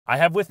I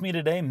have with me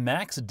today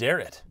Max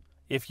Derrat.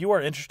 If you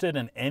are interested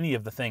in any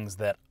of the things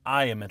that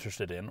I am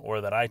interested in or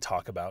that I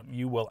talk about,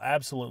 you will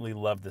absolutely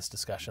love this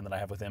discussion that I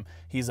have with him.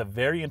 He's a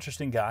very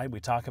interesting guy.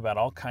 We talk about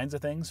all kinds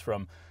of things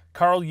from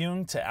Carl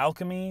Jung to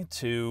alchemy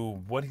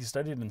to what he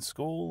studied in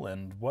school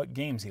and what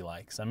games he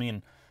likes. I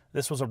mean,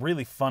 this was a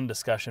really fun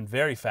discussion,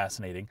 very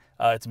fascinating.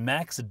 It's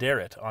Max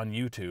Derrat on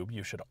YouTube.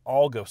 You should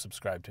all go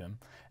subscribe to him.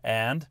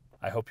 And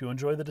I hope you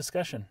enjoy the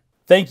discussion.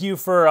 Thank you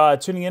for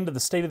tuning into the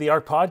State of the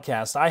Art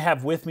podcast. I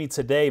have with me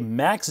today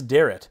Max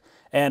Derrat,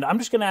 and I'm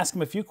just going to ask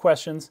him a few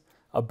questions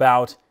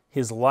about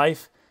his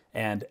life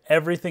and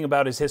everything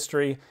about his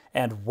history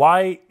and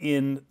why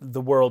in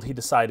the world he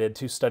decided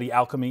to study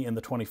alchemy in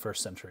the 21st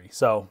century.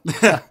 So,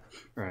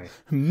 right.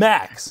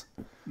 Max,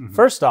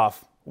 first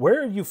off,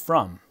 where are you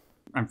from?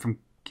 I'm from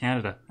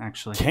Canada,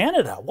 actually.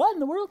 Canada? What in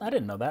the world? I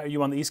didn't know that. Are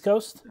you on the East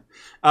Coast?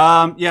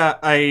 Yeah,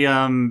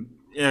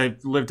 I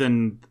lived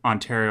in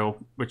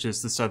Ontario, which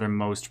is the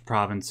southernmost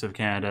province of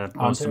Canada,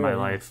 most of my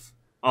life.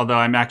 Although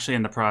I'm actually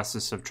in the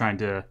process of trying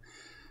to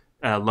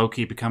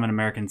low-key become an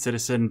American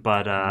citizen,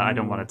 but I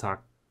don't want to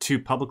talk too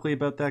publicly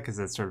about that because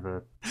that's sort of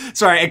a...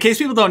 Sorry, in case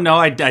people don't know,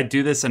 I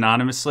do this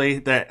anonymously.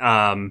 That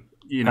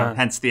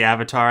hence the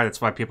avatar. That's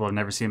why people have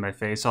never seen my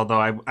face.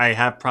 Although I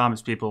have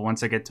promised people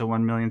once I get to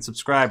 1 million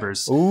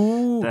subscribers,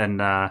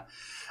 then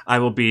I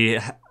will be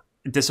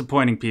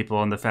disappointing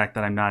people in the fact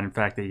that I'm not, in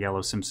fact, a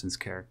Yellow Simpsons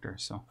character.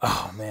 So.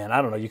 Oh man,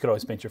 I don't know. You could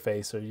always paint your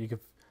face, or you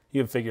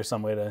could figure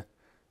some way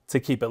to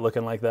keep it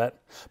looking like that.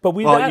 But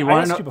I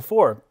asked you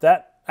before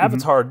that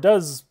avatar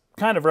does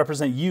kind of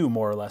represent you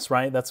more or less,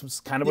 right? That's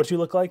kind of what you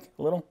look like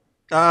a little.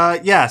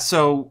 Yeah.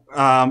 So,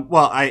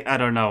 I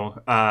don't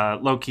know.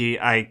 Low-key,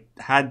 I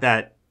had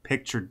that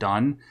picture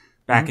done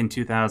back in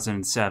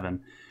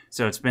 2007.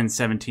 So it's been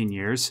 17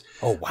 years.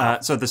 Oh, wow.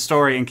 So the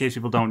story, in case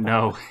people don't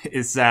know,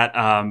 is that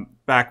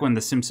back when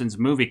the Simpsons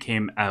movie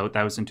came out,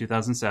 that was in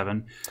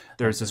 2007,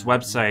 there's this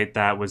website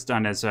that was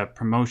done as a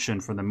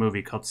promotion for the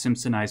movie called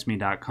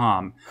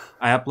SimpsonizedMe.com.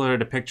 I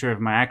uploaded a picture of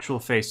my actual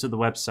face to the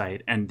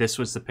website, and this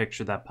was the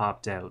picture that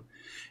popped out.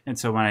 And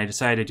so when I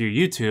decided to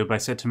do YouTube, I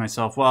said to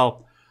myself,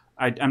 well,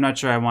 I'm not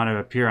sure I want to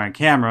appear on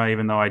camera,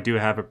 even though I do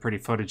have a pretty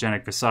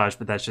photogenic visage,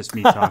 but that's just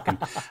me talking.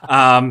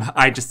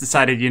 I just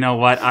decided, you know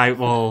what, I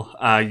will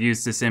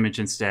use this image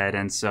instead.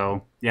 And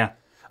so, yeah.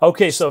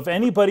 Okay, so if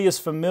anybody is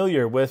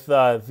familiar with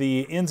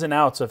the ins and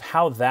outs of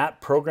how that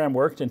program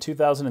worked in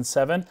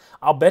 2007,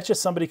 I'll bet you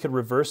somebody could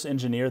reverse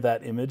engineer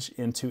that image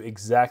into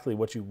exactly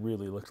what you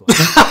really looked like.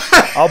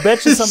 I'll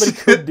bet you somebody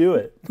could do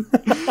it.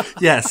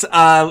 Yes,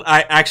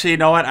 I actually, you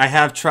know what? I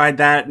have tried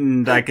that,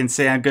 and I can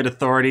say on good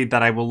authority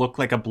that I will look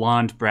like a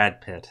blonde Brad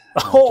Pitt.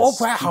 Wow,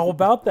 how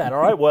about that?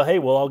 All right, well, hey,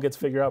 we'll all get to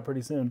figure out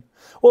pretty soon.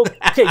 Well,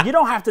 okay, you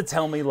don't have to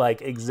tell me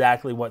like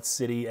exactly what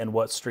city and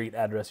what street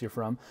address you're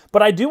from,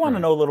 but I do want to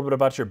know a little bit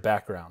about your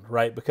background,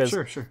 right? Because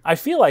sure. I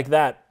feel like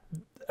that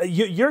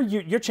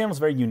your channel is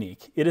very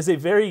unique. It is a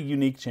very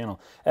unique channel,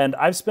 and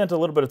I've spent a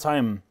little bit of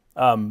time,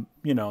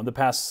 the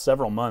past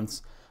several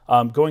months,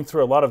 going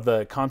through a lot of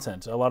the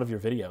content, a lot of your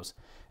videos,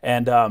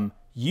 and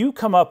you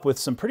come up with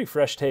some pretty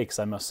fresh takes,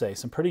 I must say,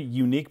 some pretty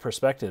unique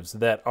perspectives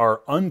that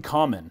are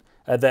uncommon.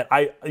 That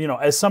I,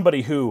 as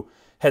somebody who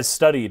has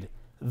studied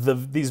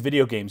these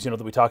video games,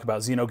 that we talk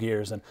about,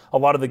 Xenogears, and a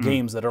lot of the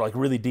games that are like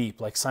really deep,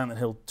 like Silent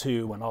Hill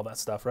 2 and all that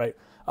stuff, right?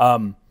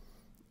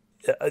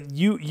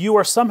 You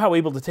are somehow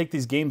able to take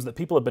these games that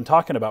people have been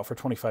talking about for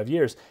 25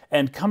 years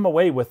and come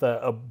away with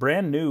a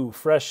brand new,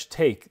 fresh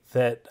take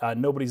that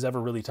nobody's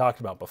ever really talked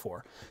about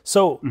before.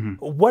 So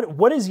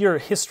what is your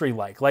history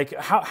like? Like,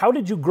 how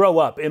did you grow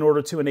up in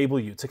order to enable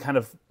you to kind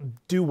of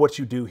do what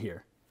you do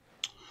here?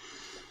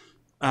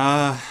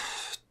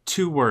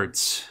 2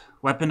 words: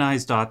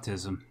 weaponized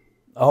autism.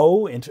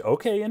 Oh,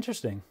 okay,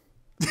 interesting.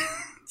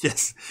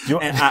 Yes.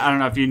 And I don't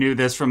know if you knew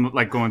this from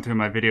like going through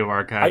my video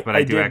archive, but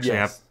I do actually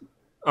have...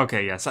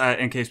 Okay, yes.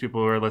 In case people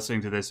who are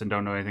listening to this and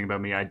don't know anything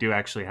about me, I do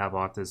actually have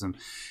autism.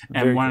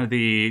 And one of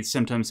the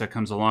symptoms that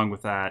comes along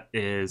with that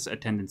is a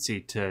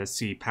tendency to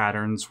see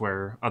patterns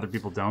where other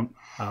people don't.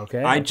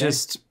 Okay.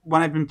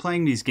 When I've been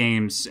playing these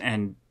games,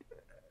 and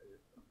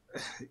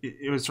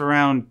it was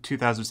around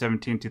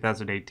 2017,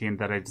 2018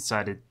 that I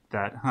decided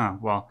that,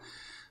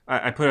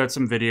 I put out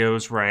some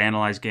videos where I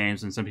analyze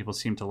games and some people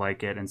seem to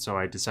like it. And so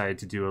I decided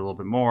to do a little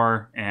bit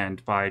more.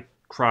 And by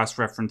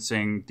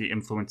cross-referencing the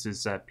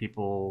influences that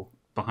people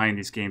behind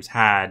these games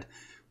had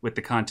with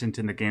the content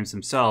in the games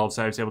themselves,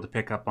 I was able to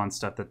pick up on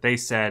stuff that they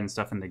said and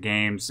stuff in the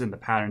games and the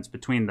patterns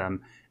between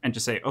them and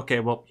just say, okay,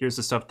 well, here's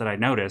the stuff that I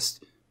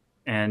noticed.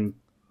 And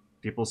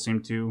people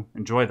seem to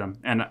enjoy them.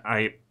 And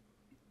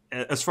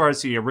as far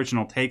as the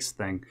original takes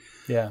thing,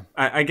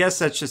 I guess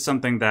that's just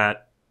something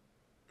that,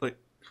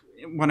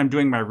 when I'm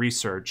doing my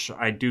research,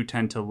 I do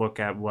tend to look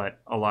at what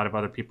a lot of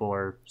other people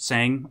are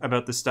saying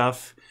about the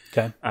stuff.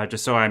 Okay.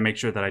 Just so I make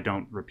sure that I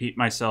don't repeat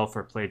myself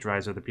or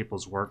plagiarize other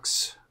people's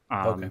works.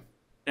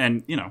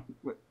 And,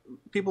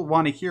 people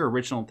want to hear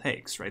original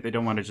takes, right? They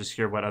don't want to just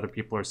hear what other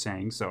people are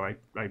saying. So I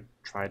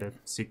try to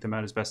seek them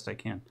out as best I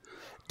can.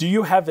 Do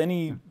you have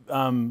any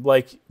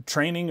like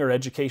training or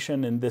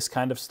education in this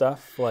kind of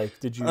stuff? Like,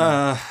 did you?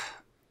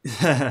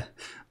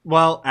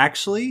 Well,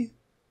 actually,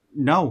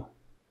 no.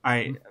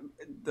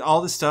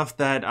 All the stuff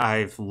that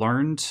I've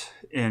learned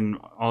in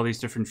all these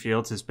different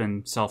fields has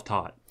been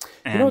self-taught,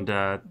 and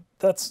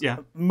that's yeah.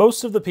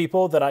 Most of the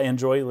people that I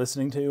enjoy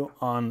listening to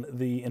on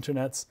the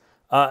internets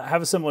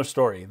have a similar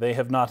story. They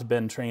have not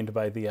been trained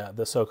by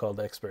the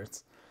so-called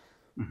experts.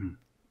 Mm-hmm.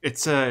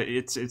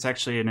 It's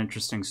actually an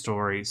interesting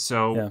story.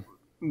 So, yeah.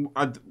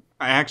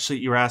 I actually,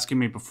 you were asking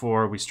me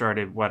before we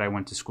started what I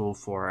went to school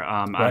for.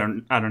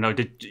 Right. I don't know.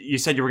 You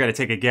said you were going to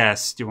take a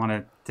guess? Do you want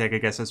to take a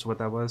guess as to what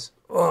that was?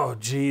 Oh,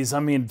 geez. I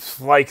mean,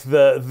 like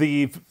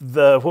the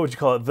what would you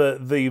call it?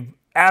 The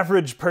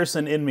average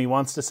person in me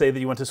wants to say that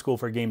you went to school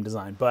for game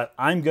design, but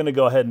I'm going to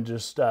go ahead and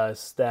just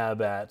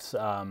stab at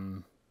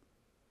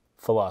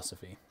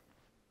philosophy.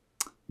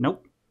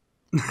 Nope.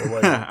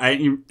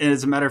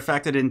 As a matter of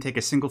fact, I didn't take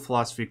a single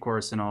philosophy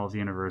course in all of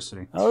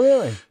university. Oh,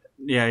 really?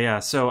 Yeah.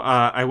 So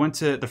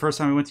the first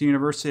time I went to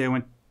university, I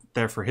went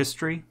there for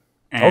history.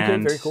 And okay,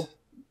 very cool.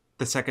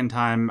 The second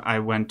time I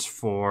went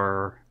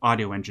for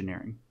audio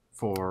engineering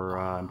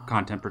for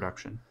content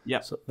production.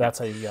 Yeah. So that's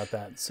how you got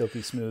that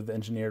silky smooth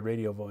engineered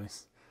radio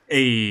voice.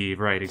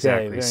 Right,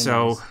 exactly. Okay,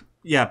 so nice.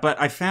 Yeah, but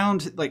I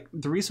found like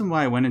the reason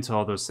why I went into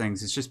all those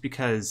things is just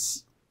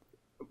because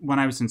when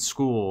I was in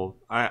school,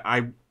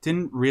 I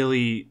didn't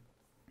really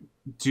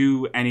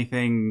do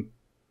anything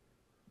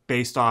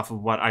based off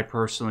of what I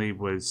personally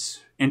was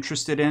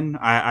interested in.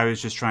 I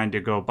was just trying to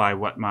go by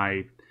what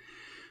my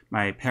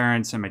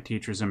parents and my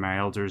teachers and my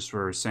elders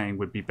were saying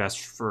would be best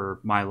for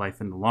my life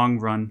in the long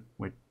run.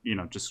 Would,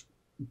 just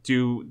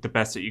do the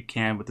best that you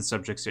can with the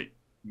subjects that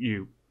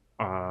you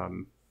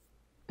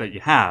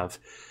have.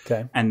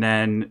 Okay. And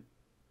then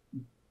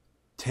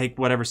take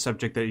whatever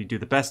subject that you do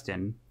the best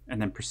in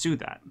and then pursue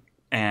that.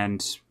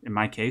 And in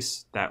my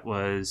case, that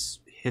was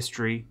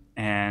history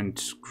and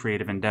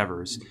creative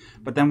endeavors.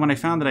 But then when I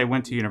found that I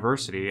went to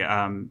university,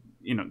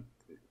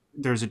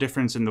 there's a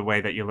difference in the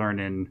way that you learn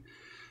in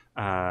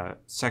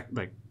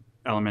like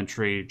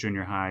elementary,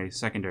 junior high,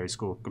 secondary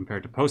school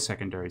compared to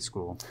post-secondary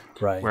school.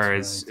 Right.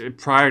 Whereas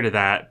prior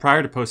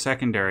to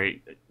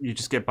post-secondary, you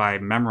just get by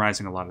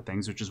memorizing a lot of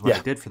things, which is what I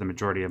did for the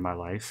majority of my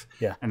life.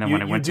 Yeah. And then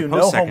when I went to no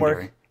post-secondary,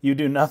 homework, you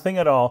do nothing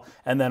at all,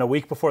 and then a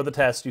week before the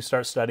test, you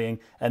start studying,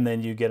 and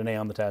then you get an A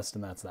on the test,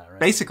 and that's that, right?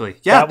 Basically,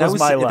 yeah. That was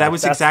my life. That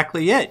was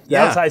exactly it.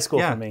 That was high school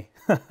for me.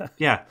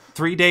 Yeah.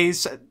 3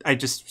 days. I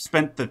just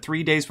spent the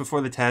 3 days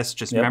before the test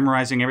just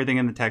memorizing everything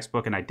in the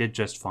textbook, and I did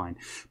just fine.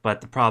 But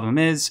the problem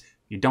is,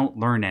 you don't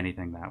learn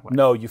anything that way.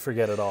 No, you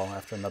forget it all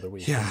after another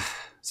week. Yeah.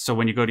 So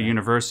when you go to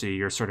university,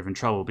 you're sort of in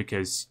trouble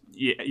because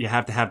you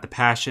have to have the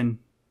passion,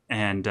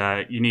 and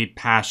you need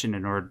passion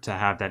in order to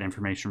have that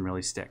information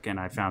really stick. And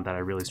I found that I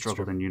really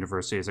struggled in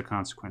university as a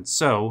consequence.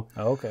 So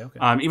okay.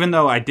 Even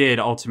though I did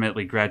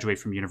ultimately graduate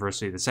from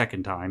university the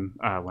second time,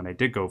 when I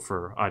did go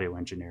for audio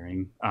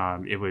engineering,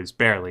 it was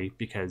barely,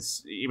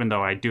 because even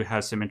though I do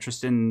have some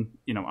interest in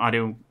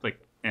audio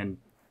and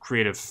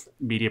creative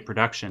media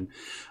production,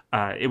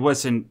 it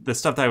wasn't, the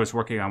stuff that I was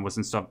working on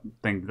wasn't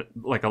something that,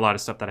 like a lot of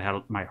stuff that I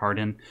had my heart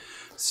in.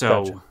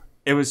 So Gotcha.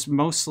 It was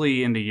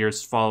mostly in the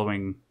years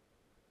following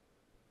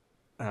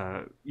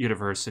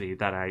university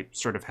that I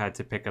sort of had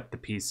to pick up the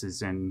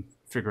pieces and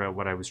figure out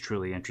what I was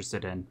truly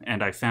interested in.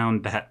 And I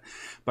found that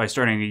by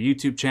starting a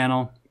YouTube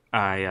channel,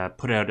 I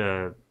put out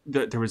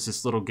there was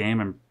this little game,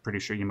 I'm pretty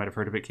sure you might have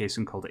heard of it,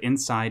 Kason, called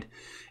Inside.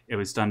 It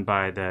was done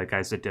by the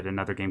guys that did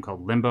another game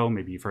called Limbo.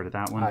 Maybe you've heard of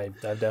that one. I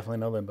definitely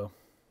know Limbo.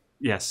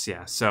 Yes,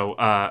 yeah. So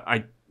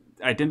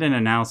I did an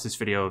analysis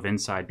video of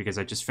Inside because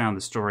I just found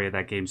the story of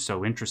that game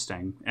so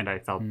interesting, and I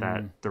felt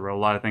that there were a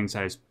lot of things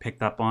I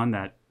picked up on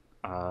that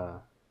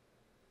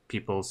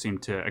people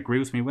seemed to agree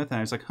with me with, and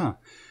I was like,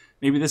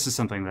 maybe this is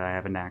something that I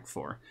have a knack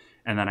for.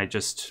 And then I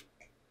just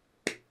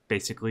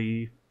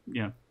basically,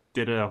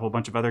 did a whole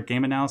bunch of other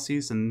game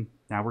analyses, and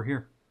now we're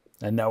here.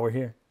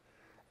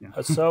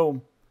 Yeah.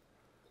 So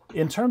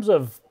in terms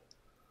of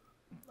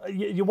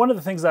one of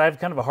the things that I have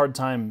kind of a hard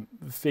time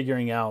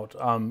figuring out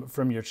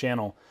from your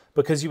channel,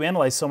 because you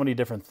analyze so many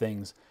different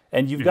things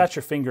and you've got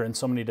your finger in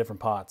so many different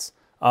pots.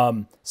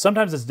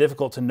 Sometimes it's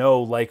difficult to know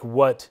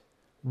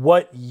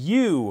what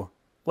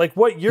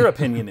your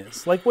opinion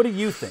is. Like, what do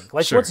you think?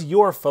 Like, what's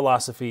your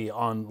philosophy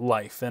on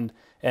life and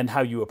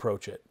how you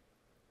approach it?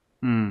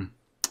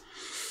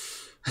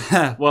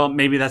 Well,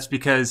 maybe that's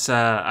because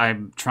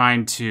I'm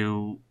trying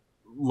to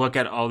look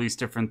at all these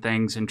different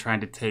things and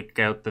trying to take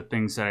out the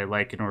things that I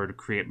like in order to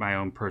create my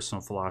own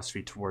personal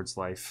philosophy towards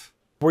life.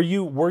 Were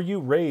you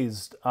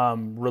raised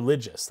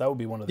religious? That would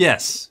be one of the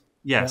Yes.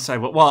 Yeah.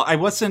 I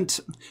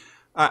wasn't.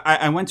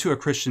 I went to a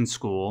Christian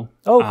school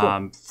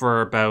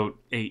for about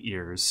 8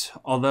 years.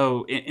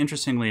 Although,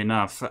 interestingly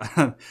enough,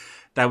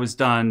 that was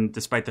done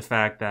despite the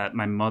fact that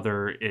my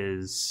mother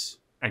is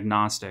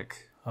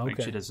agnostic. Okay.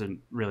 Like, she doesn't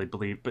really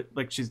believe,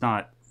 but she's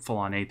not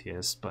full-on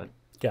atheist. But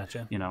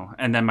gotcha.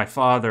 and then my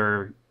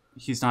father,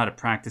 he's not a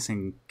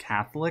practicing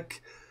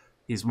Catholic.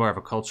 He's more of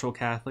a cultural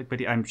Catholic,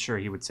 but I'm sure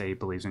he would say he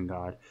believes in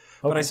God. Okay.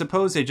 But I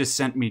suppose they just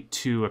sent me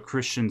to a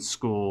Christian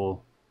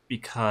school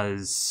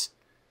because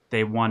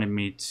they wanted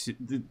me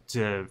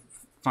to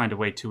find a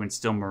way to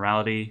instill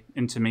morality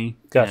into me.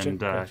 Gotcha. And,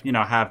 Gotcha. you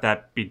know, have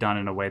that be done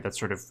in a way that's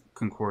sort of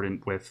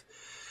concordant with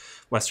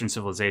Western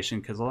civilization,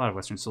 because a lot of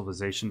Western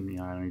civilization, you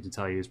know, I don't need to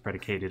tell you, is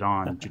predicated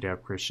on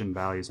Judeo-Christian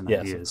values and Yes,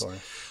 ideas. of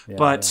course. Yeah,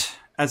 But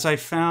as I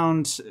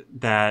found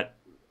that,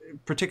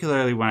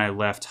 particularly when I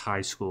left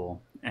high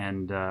school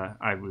and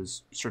I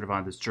was sort of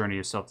on this journey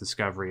of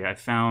self-discovery, I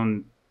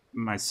found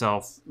my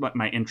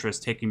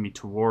interest taking me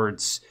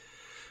towards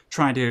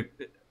trying to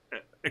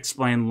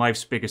explain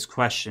life's biggest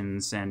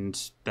questions,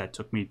 and that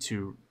took me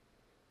to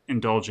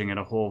indulging in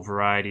a whole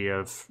variety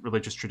of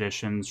religious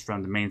traditions,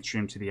 from the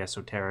mainstream to the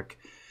esoteric.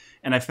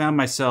 And I found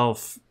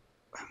myself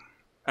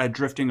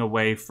drifting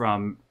away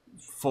from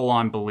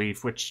full-on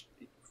belief, which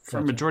for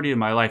a majority of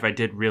my life I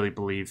did really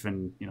believe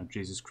in, you know,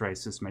 Jesus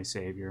Christ as my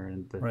savior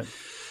and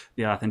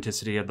the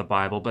authenticity of the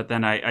Bible. But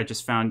then I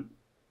just found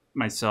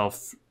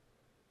myself,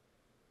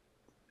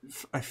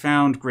 I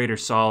found greater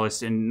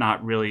solace in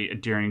not really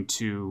adhering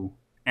to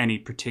any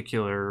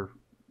particular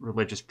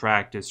religious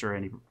practice or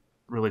any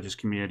religious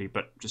community,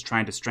 but just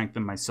trying to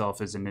strengthen myself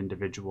as an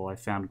individual. I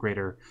found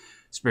greater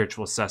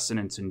spiritual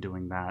sustenance in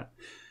doing that.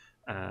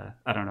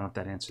 I don't know if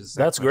that answers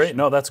that. That's question. great.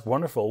 No, that's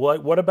wonderful.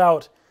 Well, what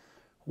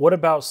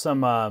about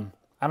some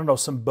I don't know,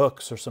 some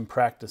books or some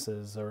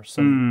practices or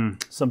some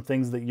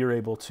things that you're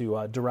able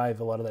to derive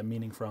a lot of that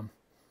meaning from?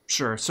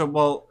 Sure. So,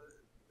 well,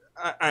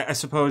 I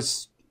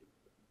suppose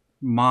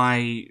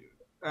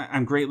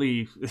I'm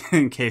greatly,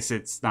 in case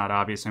it's not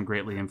obvious, I'm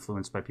greatly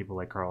influenced by people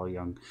like Carl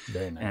Jung.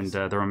 Very nice.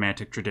 And the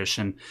Romantic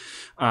tradition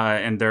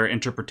and their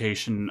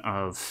interpretation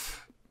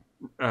of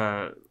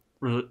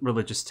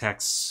religious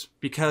texts.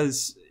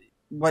 Because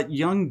what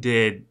Jung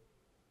did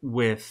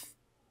with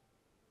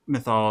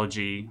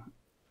mythology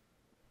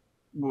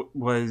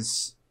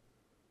was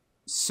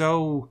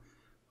so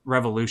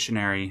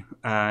revolutionary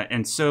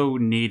and so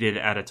needed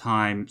at a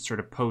time sort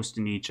of post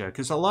Nietzsche,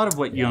 because a lot of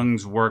what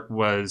Jung's work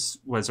was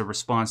a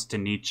response to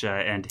Nietzsche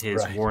and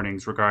his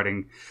warnings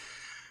regarding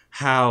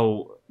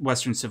how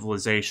Western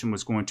civilization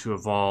was going to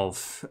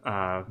evolve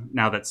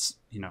now that's,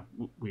 you know,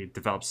 we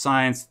developed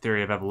science,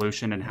 theory of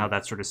evolution, and how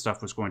that sort of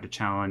stuff was going to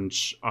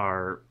challenge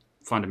our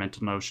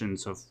fundamental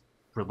notions of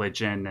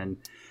religion and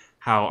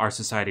how our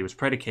society was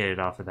predicated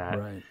off of that.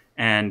 Right.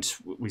 And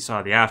we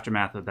saw the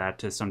aftermath of that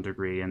to some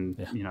degree,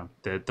 and you know,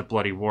 the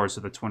bloody wars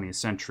of the 20th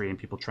century and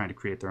people trying to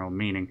create their own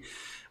meaning.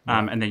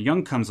 And then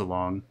Jung comes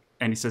along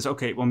and he says,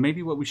 okay, well,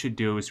 maybe what we should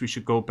do is we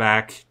should go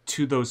back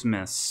to those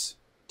myths,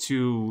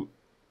 to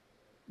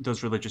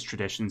those religious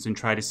traditions, and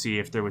try to see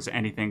if there was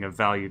anything of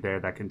value there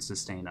that can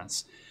sustain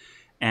us.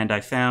 And I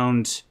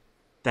found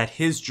that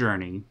his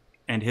journey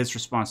and his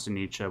response to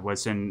Nietzsche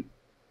was in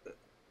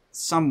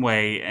some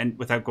way, and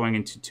without going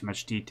into too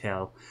much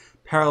detail,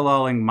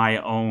 paralleling my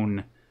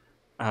own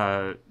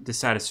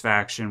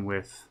dissatisfaction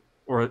with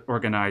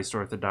organized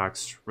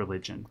Orthodox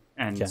religion.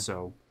 And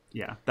so,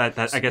 yeah, that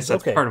I guess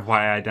that's part of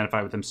why I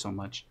identify with him so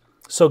much.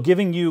 So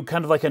giving you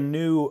kind of like a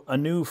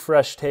new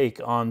fresh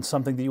take on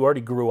something that you already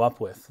grew up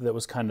with, that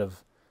was kind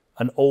of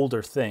an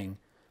older thing.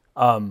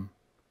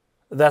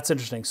 That's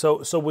interesting.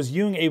 So was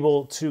Jung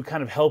able to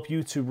kind of help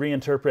you to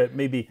reinterpret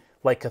maybe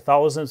like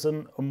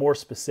Catholicism more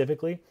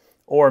specifically?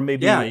 Or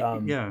maybe,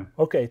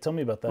 okay, tell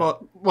me about that.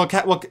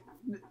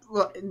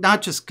 Well,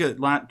 not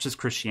just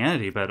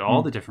Christianity, but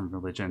all the different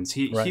religions.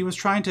 He was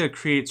trying to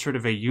create sort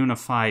of a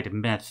unified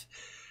myth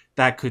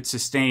that could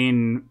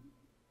sustain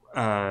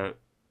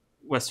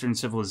Western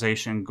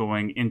civilization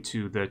going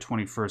into the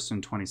 21st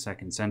and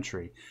 22nd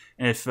century.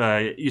 And if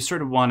you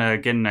sort of want to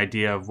get an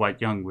idea of what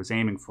Jung was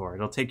aiming for,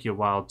 it'll take you a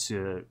while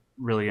to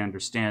really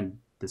understand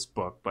this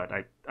book, but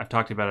I've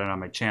talked about it on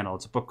my channel.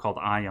 It's a book called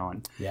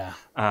Ion.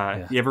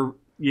 You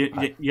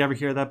ever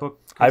hear that book?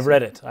 I've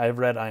read it. I've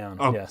read Ion.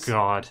 Oh, yes.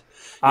 God.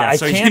 Yeah, I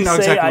so can't you know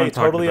say exactly what I I'm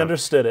talking totally about.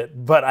 understood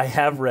it, but I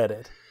have read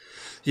it.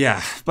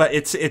 Yeah, but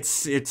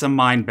it's a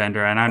mind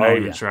bender, and I'm not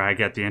even sure I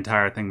get the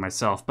entire thing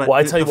myself. But well,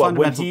 I tell you what,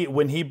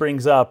 when he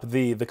brings up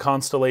the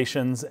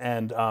constellations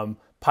and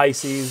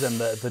Pisces and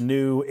the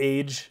new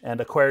age and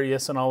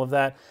Aquarius and all of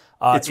that,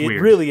 it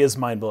weird. Really is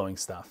mind blowing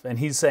stuff. And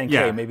he's saying,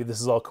 hey, maybe this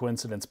is all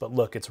coincidence, but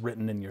look, it's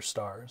written in your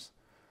stars.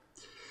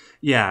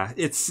 Yeah,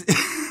 it's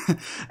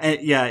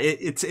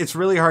it's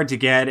really hard to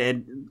get.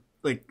 And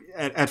like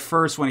at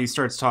first, when he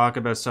starts talking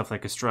about stuff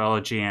like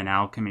astrology and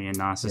alchemy and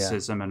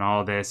Gnosticism and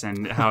all this,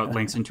 and how it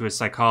links into his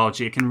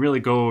psychology, it can really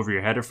go over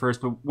your head at first.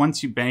 But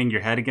once you bang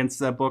your head against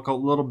that book a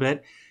little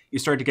bit, you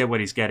start to get what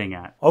he's getting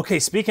at. Okay,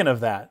 speaking of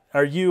that,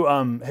 are you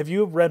have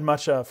you read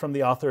much from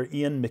the author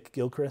Ian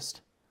McGilchrist?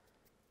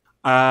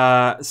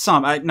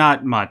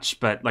 Not much,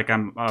 but like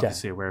I'm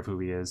obviously aware of who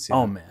he is.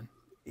 Oh man.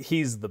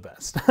 He's the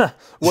best.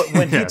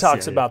 When he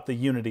talks about the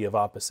unity of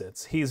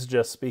opposites, he's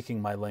just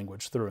speaking my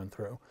language through and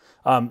through.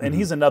 And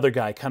he's another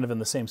guy kind of in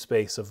the same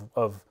space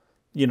of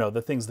you know,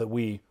 the things that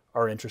we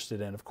are interested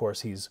in. Of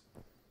course, he's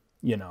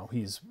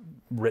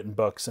written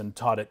books and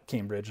taught at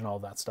Cambridge and all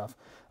that stuff.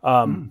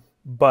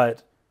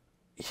 but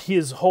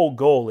his whole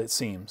goal, it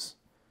seems,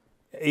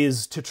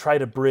 is to try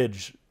to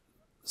bridge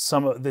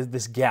some of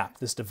this gap,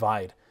 this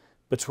divide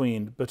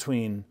between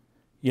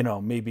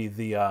maybe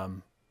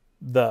the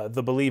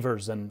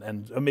believers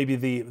and maybe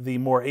the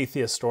more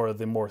atheist or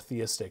the more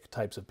theistic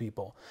types of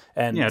people,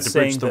 and to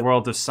bridge the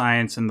world of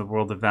science and the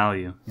world of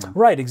value. Yeah.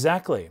 Right,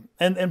 exactly.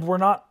 And we're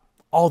not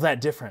all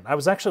that different. I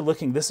was actually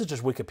looking, this is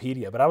just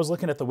Wikipedia, but I was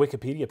looking at the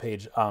Wikipedia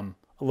page a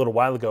little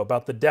while ago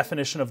about the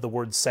definition of the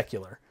word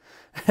secular.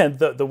 And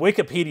the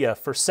Wikipedia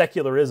for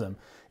secularism,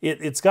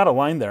 it's got a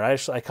line there.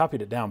 I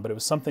copied it down, but it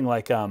was something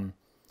like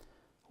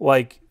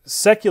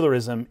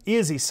secularism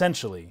is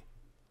essentially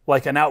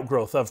like an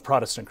outgrowth of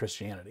Protestant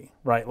Christianity,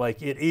 right?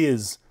 Like it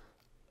is,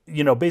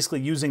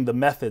 basically using the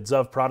methods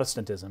of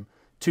Protestantism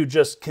to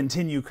just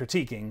continue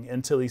critiquing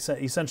until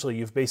essentially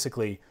you've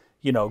basically,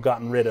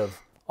 gotten rid of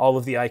all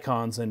of the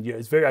icons, and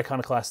it's very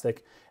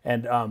iconoclastic,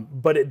 and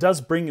but it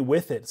does bring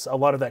with it a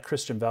lot of that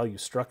Christian value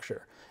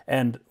structure,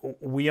 and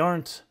we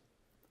aren't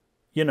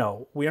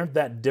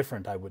that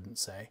different, I wouldn't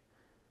say.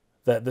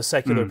 That the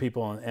secular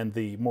people and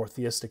the more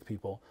theistic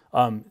people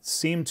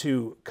seem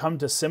to come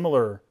to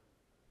similar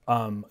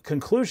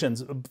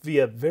conclusions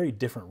via very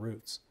different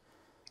routes.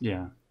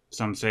 Yeah,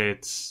 some say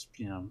it's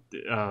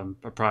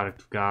a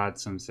product of God.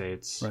 Some say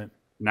it's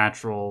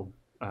natural.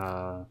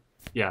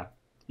 Yeah.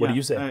 What do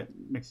you say?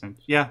 Makes sense.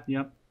 Yeah.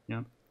 Yep.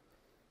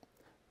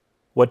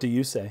 What do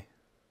you say?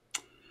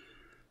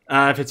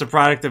 If it's a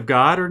product of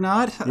God or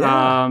not?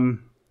 Yeah.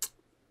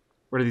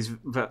 What are these?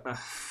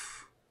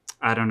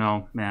 I don't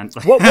know, man.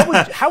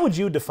 How would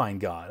you define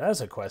God?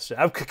 That's a question.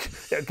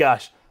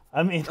 Gosh,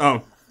 I mean,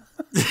 oh,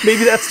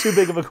 maybe that's too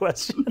big of a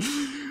question.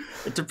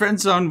 It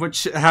depends on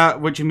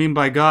what you mean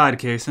by God,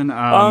 Kason.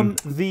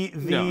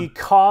 The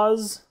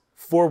cause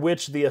for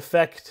which the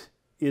effect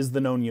is the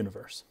known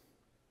universe.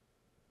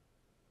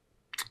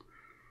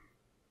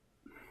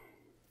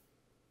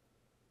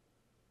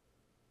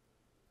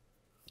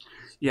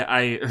 Yeah,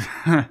 I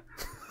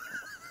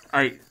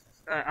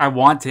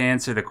want to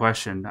answer the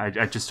question.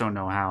 I just don't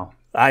know how.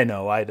 I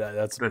know.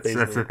 That's the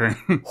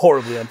thing.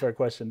 Horribly unfair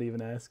question to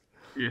even ask.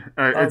 Yeah,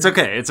 it's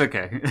okay. It's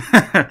okay.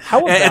 How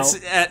about?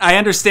 I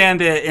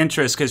understand the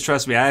interest because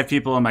trust me, I have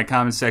people in my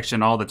comment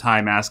section all the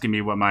time asking me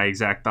what my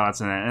exact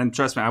thoughts on it, and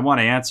trust me, I want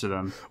to answer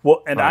them.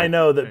 Well, and I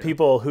know that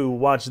people who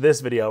watch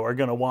this video are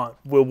gonna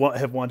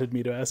have wanted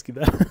me to ask you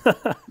that.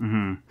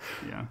 Mm-hmm.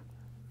 Yeah.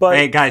 But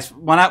hey guys,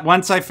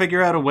 once I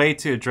figure out a way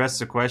to address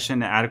the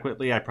question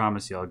adequately, I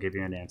promise you I'll give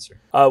you an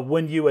answer.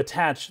 When you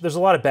attach, there's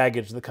a lot of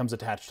baggage that comes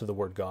attached to the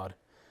word God.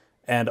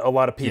 And a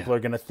lot of people are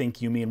going to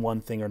think you mean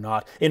one thing or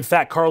not. In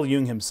fact, Carl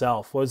Jung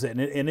himself, was it in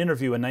an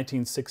interview in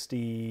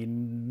 1960,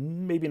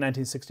 maybe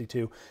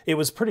 1962, it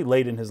was pretty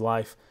late in his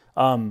life.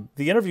 The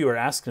interviewer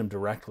asked him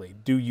directly,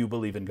 do you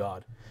believe in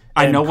God?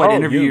 I know what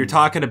interview you're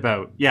talking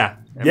about. Yeah.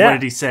 And what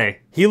did he say?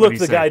 He looked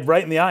the guy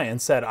right in the eye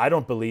and said, I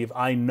don't believe,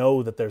 I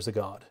know that there's a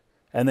God.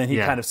 And then he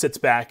kind of sits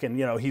back and,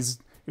 he's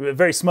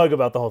very smug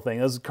about the whole thing.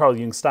 That was Carl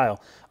Jung's style.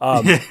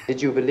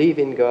 Did you believe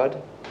in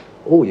God?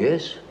 Oh,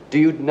 yes. Do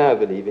you now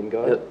believe in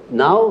God?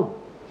 Now?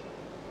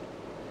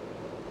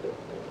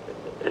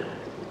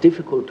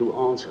 Difficult to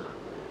answer.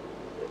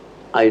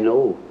 I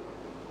know.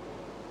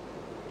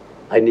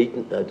 I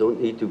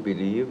don't need to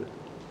believe.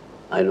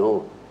 I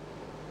know.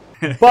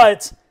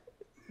 But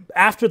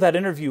after that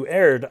interview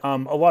aired, a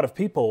lot of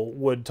people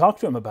would talk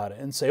to him about it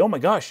and say, oh my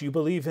gosh, you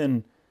believe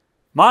in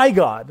my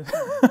God.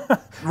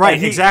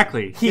 Right,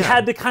 exactly. He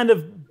had to kind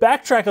of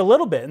backtrack a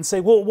little bit and say,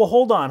 well,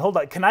 hold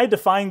on. Can I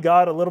define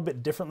God a little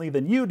bit differently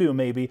than you do,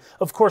 maybe?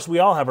 Of course, we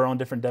all have our own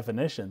different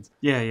definitions.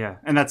 Yeah.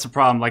 And that's the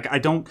problem. Like,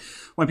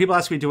 when people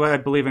ask me, do I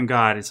believe in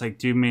God? It's like,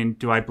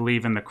 do I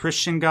believe in the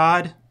Christian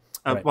God?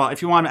 Right. Well,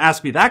 if you want to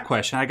ask me that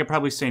question, I could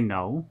probably say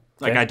no.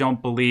 Like, I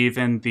don't believe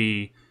in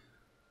the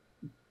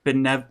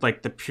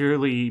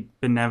purely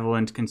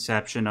benevolent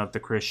conception of the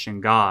Christian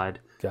God.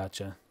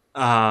 Gotcha.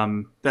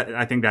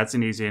 I think that's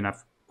an easy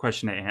enough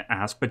question to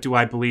ask. But do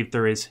I believe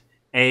there is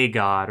a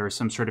God or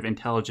some sort of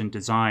intelligent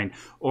design?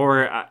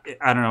 Or,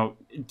 I don't know,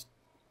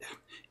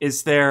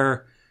 is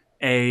there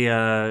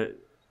a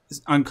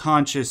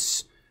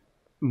unconscious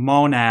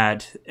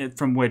monad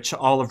from which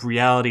all of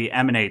reality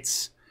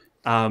emanates?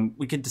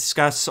 We could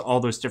discuss all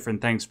those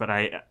different things, but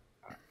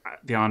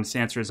the honest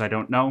answer is I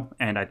don't know.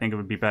 And I think it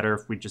would be better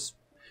if we just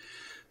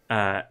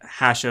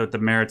hash out the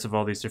merits of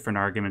all these different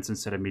arguments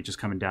instead of me just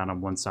coming down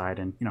on one side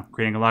and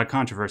creating a lot of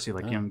controversy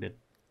like Jung did.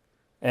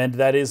 And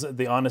that is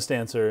the honest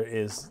answer,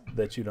 is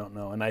that you don't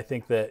know. And I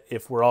think that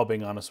if we're all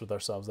being honest with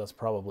ourselves, that's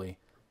probably,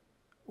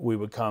 we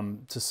would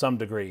come to some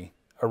degree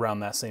around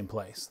that same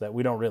place, that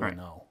we don't really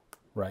know,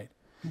 right?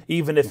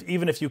 Even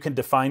if you can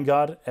define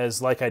God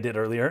as, like I did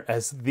earlier,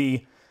 as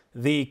the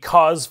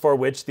cause for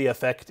which the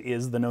effect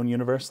is the known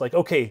universe. Like,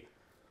 okay,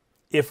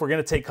 if we're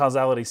going to take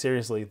causality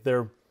seriously,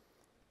 there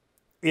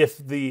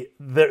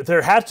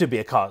had to be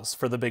a cause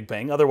for the Big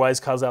Bang,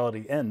 otherwise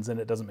causality ends and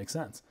it doesn't make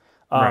sense.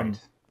 Right.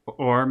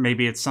 Or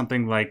maybe it's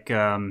something like,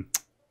 I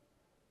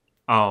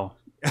was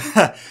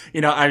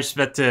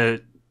about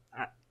to,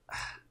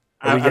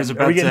 Are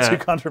we getting too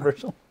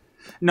controversial?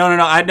 No.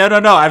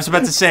 I was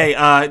about to say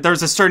there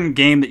was a certain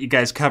game that you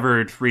guys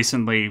covered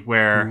recently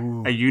where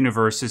a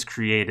universe is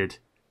created,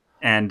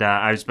 and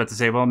I was about to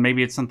say, well,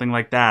 maybe it's something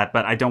like that,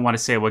 but I don't want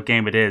to say what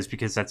game it is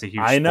because that's a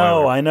huge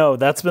spoiler. I know.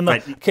 That's been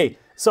the okay.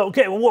 So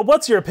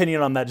what's your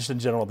opinion on that, just in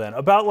general, then,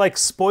 about like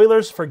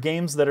spoilers for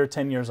games that are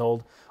 10 years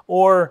old,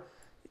 or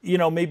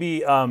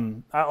maybe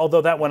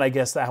although that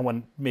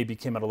one maybe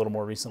came out a little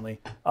more recently,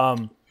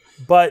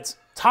 but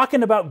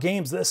talking about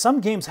games, some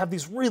games have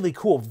these really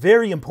cool,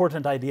 very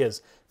important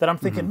ideas that I'm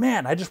thinking,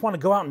 man, I just want to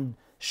go out and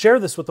share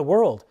this with the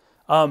world.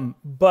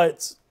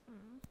 But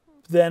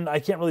then I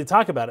can't really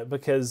talk about it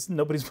because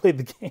nobody's played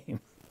the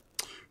game.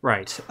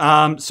 Right.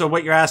 So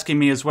what you're asking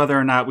me is whether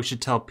or not we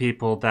should tell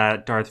people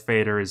that Darth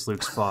Vader is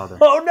Luke's father.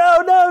 Oh,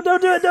 no,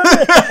 don't do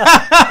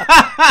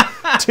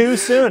it. Too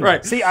soon.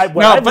 Right. See, I've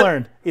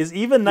learned is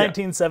even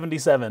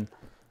 1977,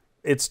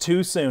 it's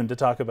too soon to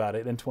talk about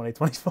it in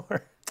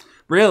 2024.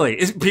 Really?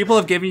 People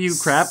have given you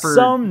crap for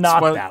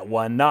that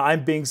one. No,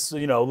 I'm being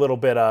a little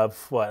bit of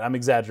what I'm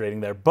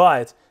exaggerating there,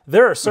 but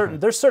there's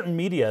certain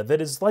media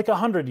that is like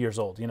 100 years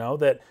old.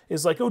 That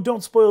is like, oh,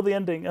 don't spoil the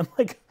ending. And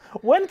like,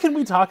 when can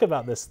we talk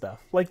about this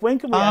stuff? Like, when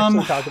can we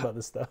actually talk about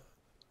this stuff?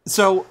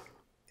 So,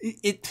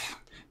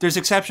 there's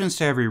exceptions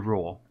to every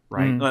rule,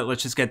 right?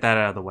 Let's just get that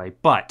out of the way.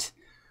 But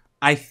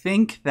I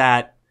think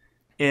that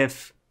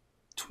if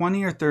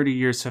 20 or 30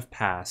 years have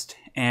passed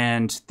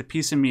and the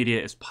piece of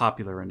media is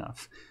popular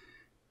enough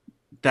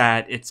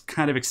that it's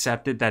kind of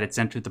accepted that it's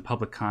entered the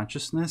public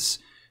consciousness,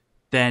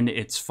 then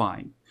it's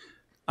fine.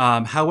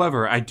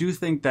 However, I do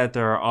think that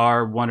there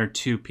are one or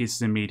two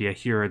pieces of media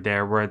here or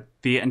there where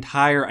the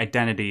entire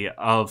identity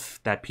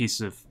of that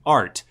piece of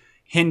art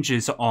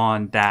hinges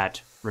on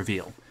that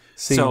reveal.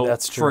 See, so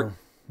that's true.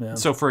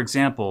 So, for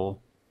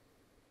example,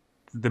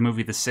 the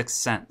movie The Sixth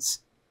Sense.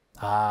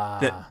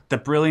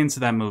 The brilliance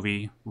of that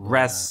movie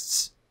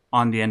rests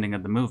on the ending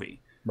of the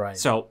movie. Right.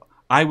 So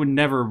I would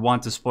never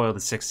want to spoil The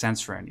Sixth Sense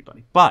for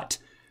anybody. But,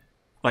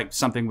 like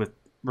something with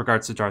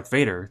regards to Darth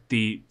Vader,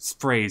 the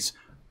phrase,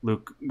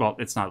 Luke, well,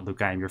 it's not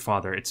Luke, I am your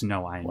father. It's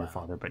no, I am your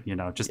father. But,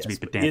 just to be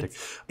pedantic.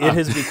 It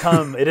has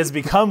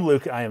become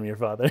Luke, I am your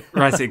father.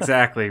 Right,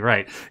 exactly,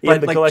 right.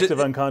 But, the collective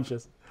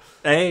unconscious.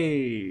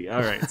 Hey,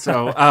 all right.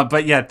 So,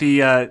 but yeah,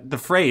 the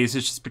phrase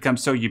has just become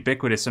so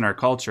ubiquitous in our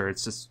culture.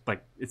 It's just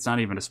like, it's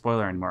not even a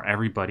spoiler anymore.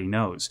 Everybody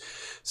knows.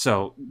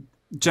 So,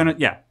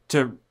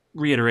 to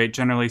reiterate,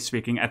 generally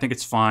speaking, I think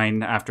it's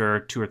fine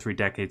after 2 or 3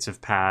 decades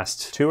have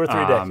passed. 2 or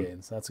 3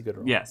 decades. That's a good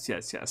rule. Yes.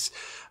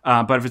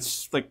 But if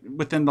it's like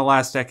within the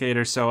last decade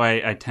or so,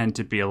 I tend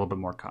to be a little bit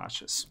more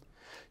cautious.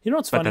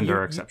 What's funny? But then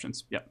there are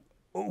exceptions. Yeah.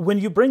 When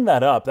you bring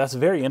that up, that's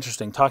very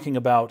interesting. Talking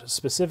about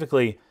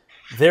specifically,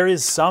 there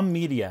is some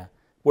media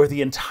where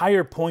the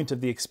entire point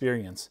of the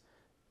experience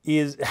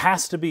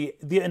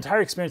the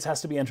entire experience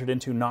has to be entered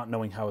into not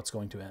knowing how it's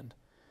going to end.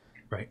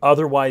 Right.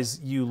 Otherwise,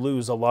 you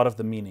lose a lot of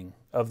the meaning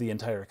of the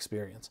entire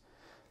experience.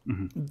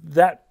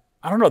 That,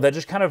 I don't know, that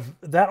just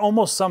that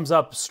almost sums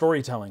up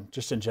storytelling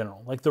just in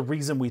general, like the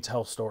reason we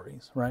tell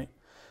stories, right?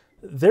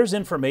 There's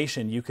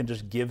information you can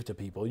just give to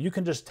people. You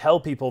can just tell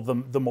people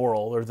the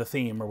moral or the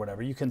theme or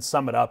whatever. You can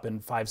sum it up in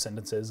 5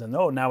 sentences and,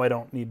 now I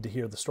don't need to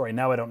hear the story.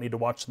 Now I don't need to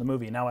watch the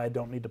movie. Now I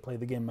don't need to play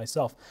the game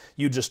myself.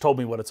 You just told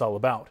me what it's all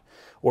about.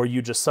 Or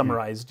you just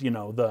summarized,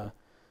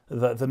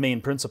 the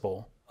main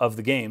principle of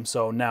the game.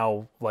 So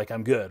now, like,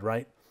 I'm good,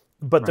 right?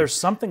 But there's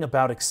something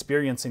about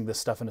experiencing this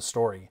stuff in a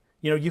story.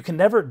 You can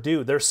never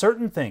there's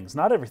certain things,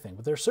 not everything,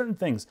 but there's certain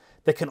things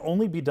that can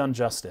only be done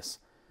justice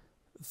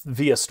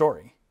via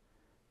story.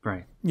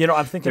 Right.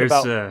 I'm thinking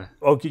about...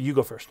 you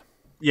go first.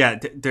 Yeah.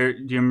 Do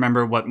you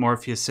remember what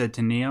Morpheus said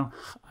to Neo?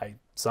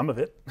 Some of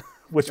it.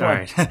 Which one?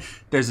 Right.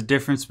 There's a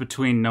difference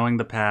between knowing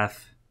the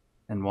path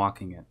and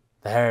walking it.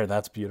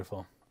 That's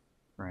beautiful.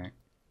 Right.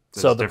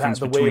 There's so the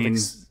way of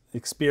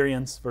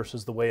experience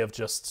versus the way of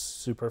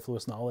just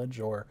superfluous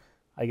knowledge, or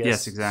I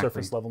guess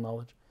surface level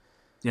knowledge.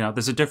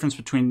 There's a difference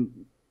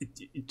between,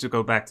 to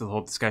go back to the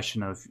whole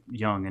discussion of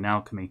Jung and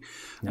alchemy.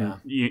 Yeah.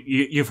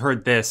 You've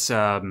heard this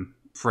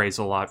phrase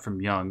a lot from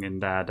Jung,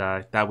 and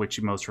that which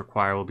you most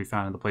require will be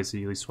found in the place that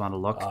you least want to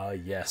look.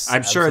 Yes,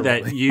 I'm sure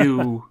that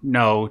you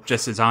know,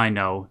 just as I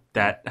know,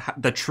 that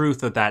the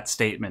truth of that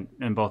statement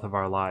in both of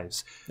our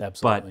lives.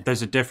 Absolutely. But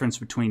there's a difference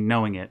between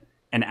knowing it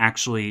and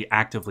actually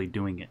actively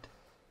doing it.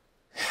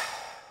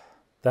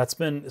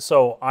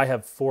 So I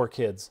have 4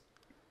 kids.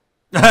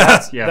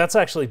 That's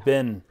actually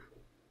been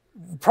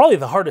probably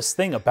the hardest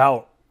thing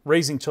about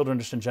raising children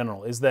just in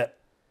general, is that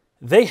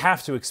they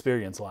have to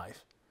experience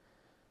life.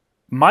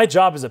 My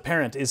job as a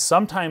parent is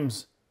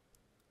sometimes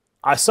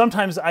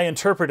I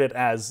interpret it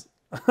as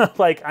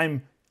like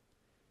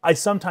I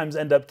sometimes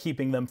end up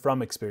keeping them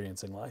from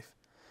experiencing life.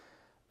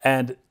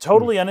 And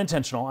totally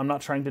unintentional. I'm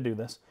not trying to do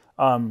this.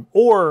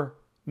 Or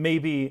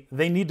maybe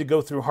they need to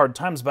go through hard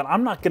times, but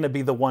I'm not going to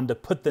be the one to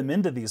put them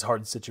into these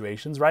hard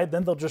situations, right?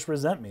 Then they'll just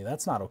resent me.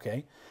 That's not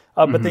okay.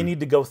 But they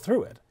need to go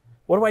through it.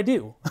 What do I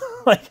do?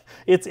 Like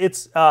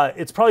it's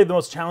probably the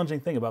most challenging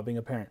thing about being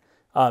a parent.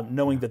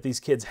 knowing that these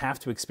kids have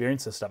to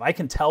experience this stuff. I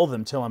can tell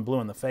them till I'm blue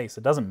in the face.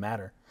 It doesn't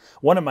matter.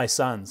 One of my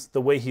sons,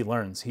 the way he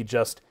learns,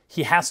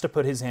 he has to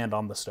put his hand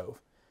on the stove.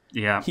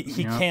 Yeah.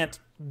 He can't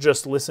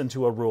just listen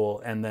to a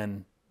rule and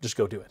then just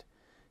go do it.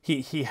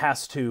 He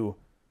has to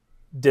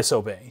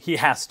disobey. He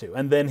has to.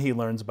 And then he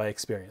learns by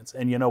experience.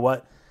 And you know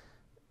what?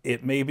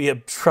 It may be a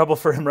trouble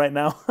for him right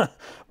now,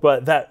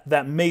 but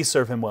that may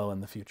serve him well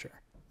in the future.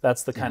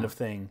 That's the kind of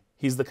thing.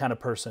 He's the kind of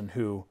person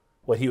who,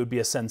 he would be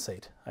a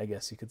sensate, I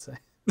guess you could say.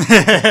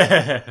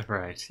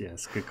 Right.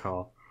 Yes. Good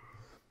call.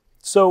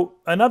 So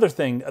another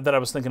thing that I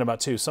was thinking about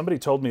too, somebody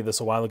told me this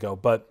a while ago,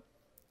 but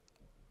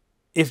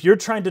if you're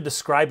trying to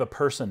describe a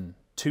person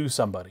to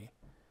somebody,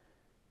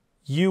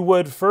 you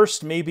would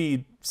first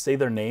maybe say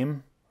their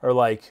name or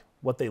like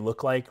what they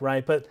look like,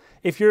 right? But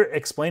if you're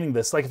explaining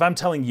this, like if I'm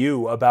telling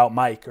you about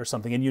Mike or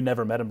something and you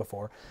never met him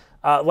before,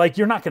 like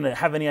you're not going to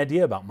have any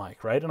idea about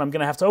Mike, right? And I'm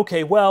going to have to,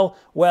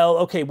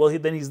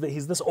 then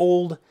he's this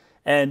old,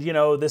 and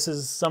this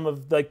is some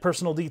of like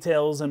personal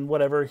details and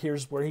whatever.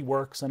 Here's where he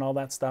works and all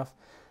that stuff.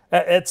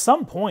 At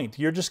some point,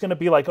 you're just going to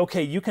be like,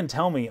 okay, you can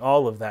tell me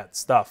all of that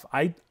stuff.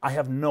 I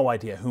have no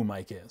idea who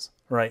Mike is,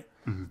 right?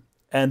 Mm-hmm.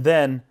 And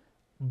then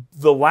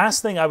the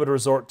last thing I would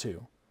resort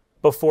to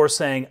before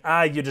saying,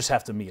 you just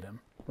have to meet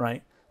him,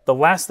 right? The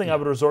last thing I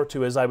would resort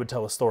to is I would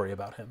tell a story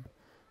about him.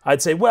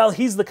 I'd say, well,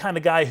 he's the kind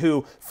of guy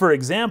who, for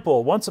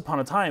example, once upon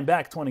a time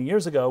back 20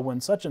 years ago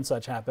when such and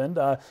such happened,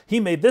 he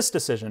made this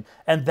decision.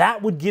 And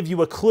that would give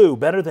you a clue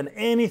better than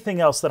anything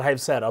else that I've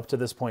said up to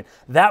this point.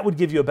 That would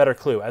give you a better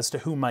clue as to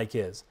who Mike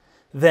is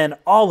than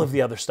all of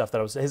the other stuff that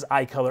I was, his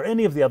eye color,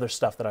 any of the other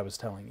stuff that I was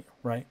telling you,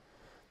 right?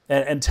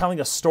 And telling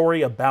a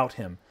story about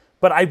him.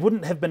 But I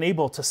wouldn't have been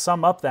able to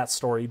sum up that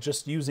story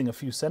just using a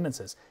few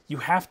sentences. You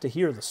have to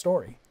hear the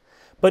story.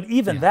 But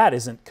even that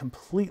isn't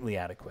completely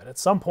adequate. At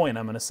some point,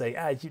 I'm going to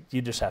say,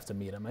 you just have to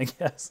meet him, I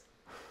guess.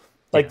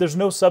 Like, there's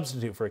no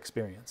substitute for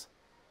experience.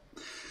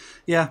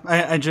 Yeah,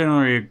 I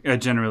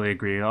generally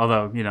agree.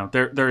 Although,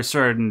 there are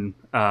certain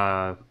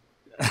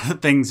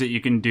things that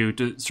you can do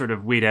to sort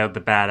of weed out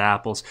the bad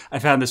apples. I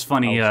found this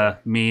funny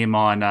meme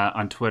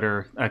on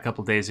Twitter a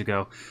couple days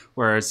ago,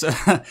 where it's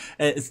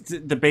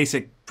the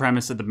basic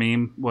premise of the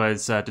meme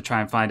was to try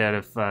and find out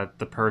if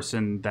the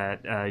person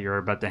that you're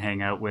about to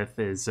hang out with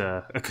is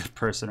a good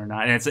person or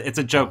not. And it's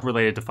a joke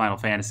related to Final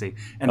Fantasy.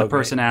 And the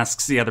person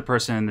asks the other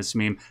person in this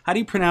meme, "How do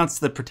you pronounce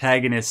the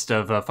protagonist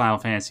of Final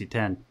Fantasy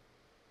X?"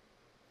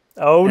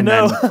 Oh, and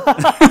no.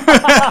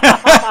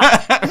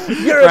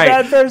 You're a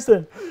bad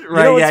person.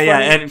 Right,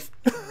 And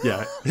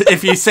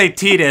if you say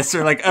Titus,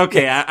 or like,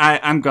 okay,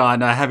 I'm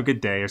gone. Have a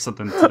good day, or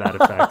something to that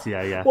effect.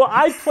 Yeah. Well,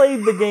 I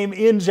played the game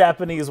in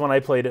Japanese when I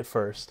played it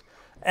first.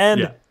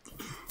 And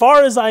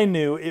far as I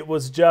knew,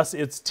 it's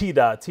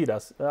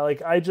Tidas. Like,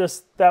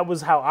 that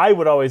was how I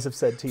would always have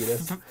said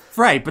Titus.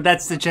 Right, but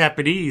that's the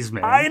Japanese,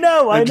 man. I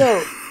know.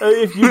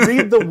 If you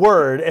read the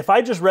word, if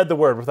I just read the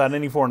word without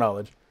any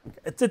foreknowledge,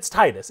 it's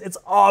Titus. It's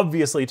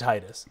obviously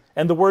Titus.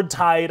 And the word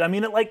tide, I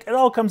mean, it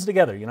all comes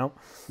together,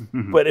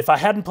 But if I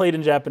hadn't played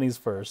in Japanese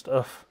first,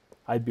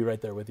 I'd be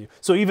right there with you.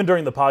 So even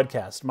during the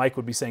podcast, Mike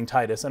would be saying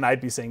Titus, and I'd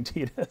be saying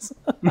Titus.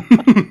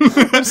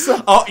 That's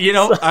funny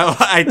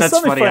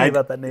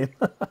about that name.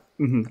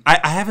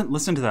 I haven't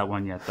listened to that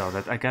one yet,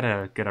 though. I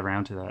gotta get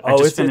around to that. I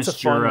just finished it's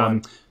a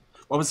fun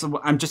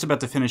one. I'm just about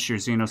to finish your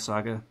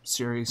Xenosaga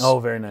series. Oh,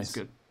 very nice. It's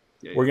good.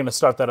 Yeah, We're gonna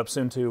start that up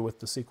soon too with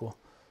the sequel.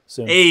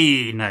 Soon.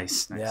 Hey,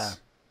 nice. Yeah.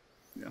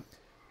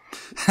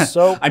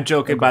 So I'm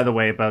joking, by the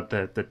way, about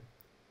the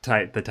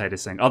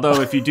Titus thing.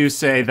 Although, if you do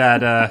say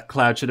that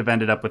Cloud should have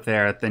ended up with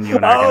Aerith, then you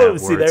and I are gonna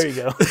have words. There you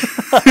go.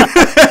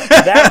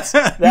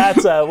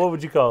 that's what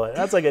would you call it?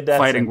 That's like a death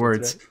fighting sentence,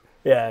 words.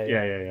 Right?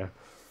 Yeah.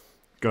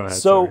 Go ahead.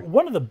 So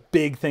one of the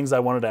big things I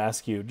wanted to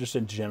ask you, just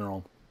in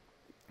general,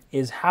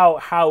 is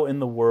how in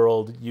the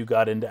world you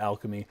got into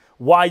alchemy,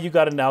 why you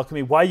got into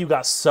alchemy, why you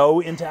got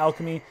so into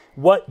alchemy,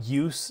 what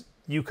use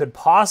you could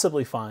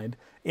possibly find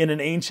in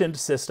an ancient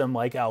system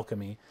like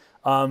alchemy,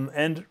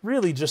 and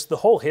really just the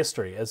whole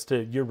history as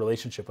to your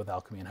relationship with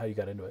alchemy and how you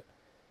got into it.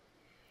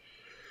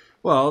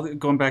 Well,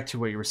 going back to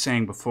what you were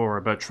saying before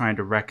about trying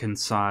to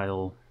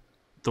reconcile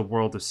the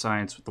world of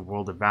science with the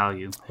world of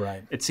value,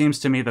 right? It seems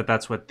to me that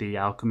that's what the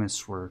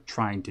alchemists were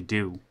trying to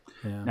do.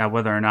 Yeah. Now,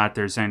 whether or not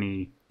there's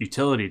any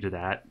utility to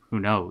that, who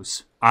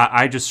knows?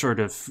 I just sort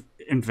of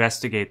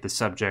investigate the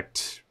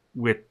subject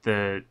with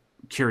the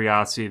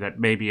curiosity that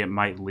maybe it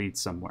might lead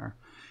somewhere,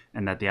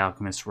 and that the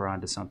alchemists were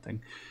onto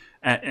something.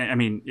 I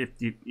mean,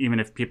 even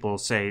if people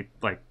say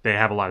like they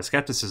have a lot of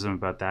skepticism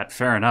about that,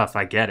 fair enough,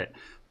 I get it.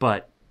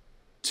 But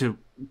to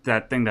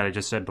that thing that I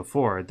just said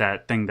before,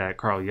 that thing that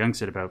Carl Jung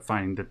said about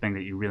finding the thing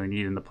that you really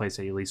need in the place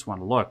that you least want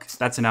to look,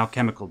 that's an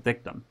alchemical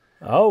dictum.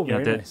 Oh,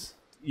 very nice.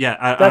 Yeah,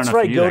 that's I don't know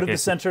right. Go to the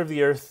center of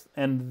the earth,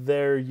 and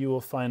there you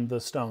will find the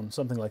stone.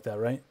 Something like that,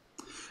 right?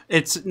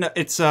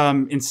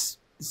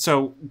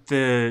 So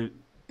the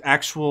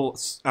actual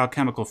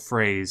alchemical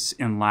phrase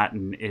in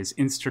Latin is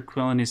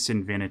instructionis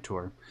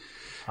invenitur.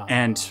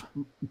 And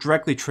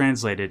directly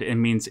translated, it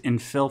means in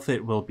filth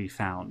it will be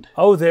found.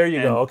 Oh, there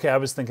you go. Okay, I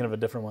was thinking of a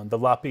different one. The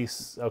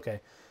lapis.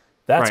 Okay,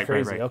 that's Right,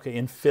 crazy. right. Okay,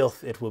 in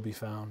filth it will be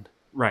found.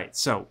 Right.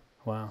 So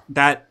Wow.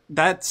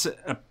 that's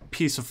a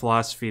piece of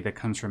philosophy that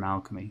comes from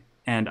alchemy.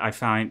 And I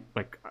find,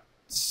 like,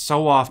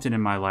 so often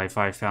in my life,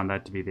 I found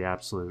that to be the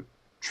absolute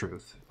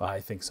truth.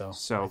 I think so.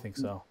 So I think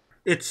so.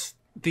 it's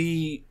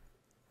the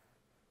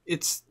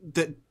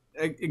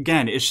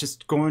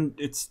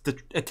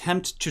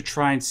attempt to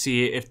try and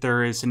see if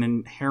there is an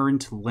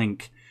inherent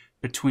link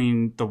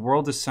between the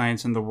world of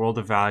science and the world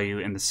of value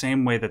in the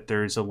same way that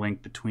there is a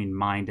link between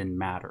mind and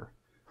matter.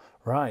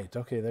 Right.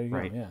 Okay, there you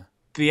Right. go. Yeah.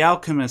 The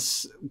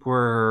alchemists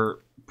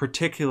were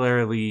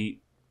particularly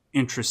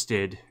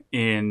interested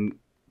in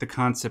the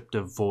concept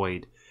of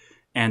void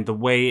and the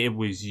way it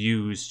was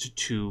used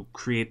to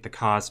create the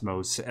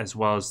cosmos as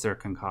well as their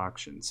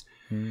concoctions.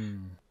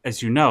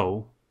 As you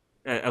know,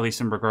 at least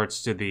in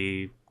regards to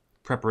the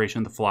preparation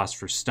of the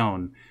Philosopher's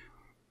Stone,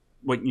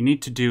 what you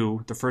need to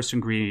do, the first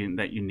ingredient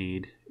that you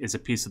need is a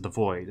piece of the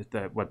void,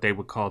 what they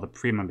would call the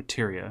prima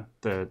materia,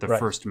 the Right.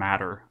 first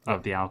matter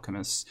of the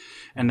alchemists.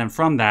 And then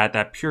from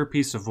that pure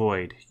piece of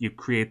void, you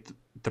create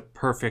the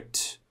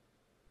perfect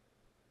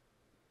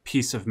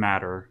piece of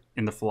matter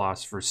in the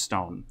Philosopher's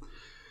Stone.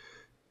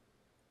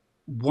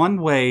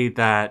 One way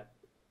that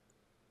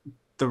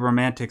the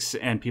Romantics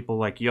and people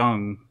like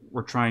Jung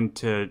were trying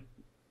to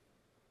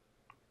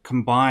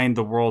combine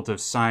the world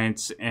of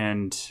science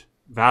and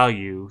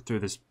value through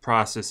this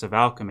process of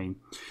alchemy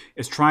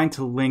is trying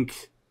to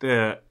link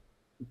the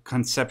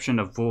conception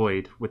of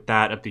void with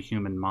that of the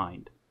human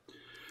mind.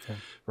 Okay.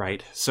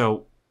 Right?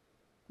 So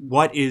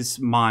what is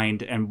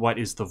mind and what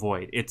is the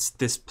void? It's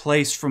this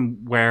place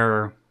from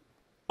where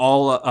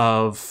all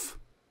of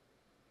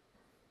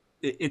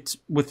it's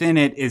within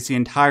it is the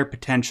entire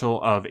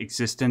potential of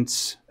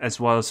existence as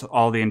well as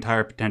all the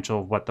entire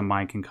potential of what the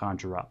mind can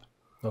conjure up.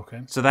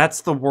 Okay. So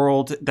that's the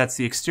world, that's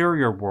the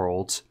exterior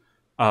world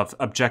of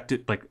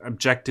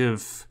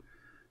objective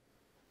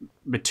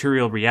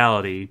material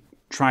reality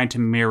trying to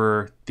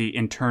mirror the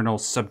internal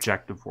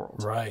subjective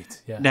world. Right.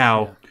 Yeah.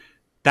 Now,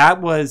 that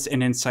was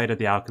an insight of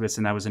the alchemist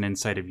and that was an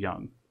insight of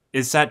Jung.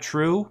 Is that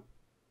true?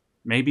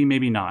 Maybe,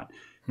 maybe not.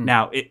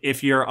 Now,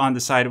 if you're on the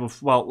side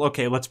of, well,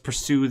 okay, let's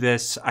pursue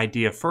this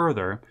idea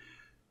further,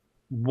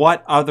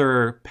 what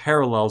other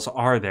parallels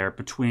are there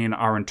between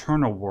our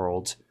internal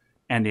world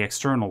and the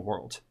external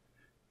world?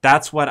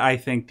 That's what I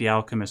think the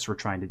alchemists were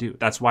trying to do.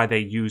 That's why they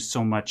use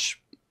so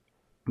much,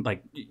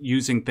 like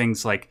using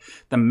things like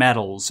the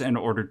metals in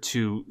order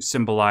to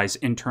symbolize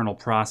internal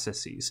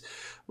processes.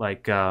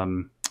 Like,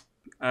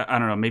 I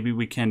don't know, maybe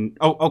we can...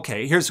 Oh,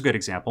 okay, here's a good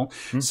example.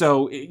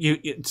 So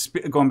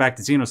going back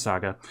to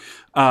Xenosaga,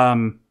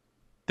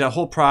 the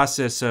whole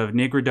process of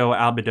nigredo,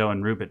 albedo,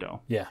 and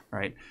rubedo. Yeah.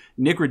 Right?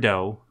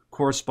 Nigredo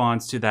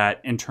corresponds to that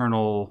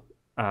internal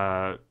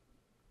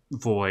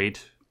void,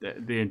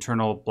 the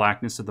internal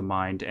blackness of the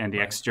mind, and the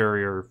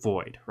exterior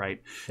void,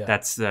 right? Yeah.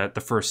 That's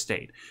the first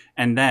state.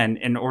 And then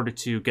in order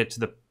to get to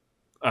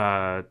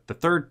the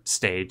third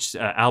stage,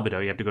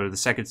 albedo, you have to go to the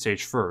second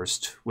stage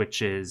first,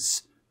 which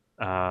is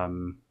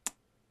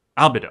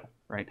albedo,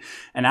 right?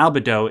 And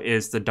albedo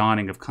is the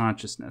dawning of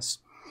consciousness.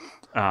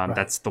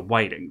 That's the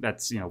whiting.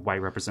 That's,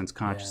 white represents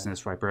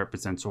consciousness, white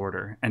represents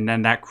order. And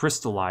then that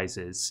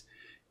crystallizes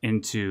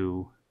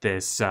into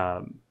this,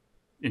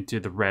 into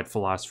the red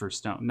Philosopher's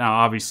Stone. Now,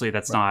 obviously,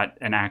 that's not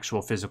an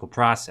actual physical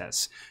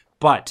process.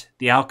 But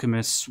the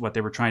alchemists, what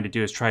they were trying to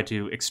do is try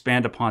to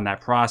expand upon that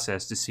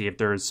process to see if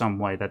there is some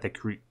way that they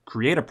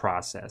create a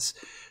process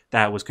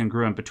that was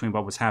congruent between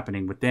what was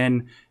happening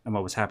within and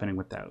what was happening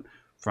without,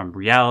 from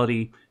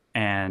reality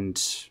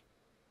and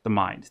the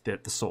mind, the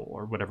soul,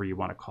 or whatever you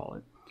want to call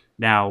it.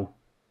 Now,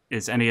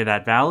 is any of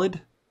that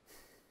valid?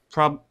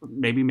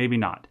 Maybe, maybe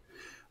not.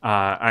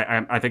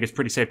 I think it's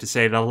pretty safe to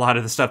say that a lot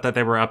of the stuff that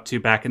they were up to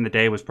back in the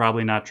day was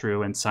probably not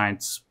true, and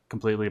science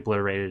completely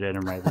obliterated it,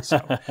 and rightly so.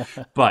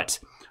 But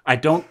I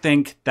don't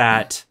think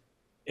that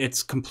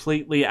it's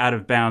completely out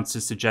of bounds to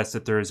suggest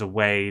that there is a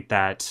way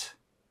that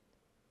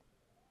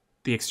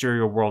the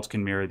exterior world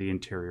can mirror the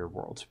interior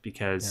world,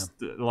 because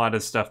a lot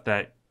of the stuff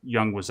that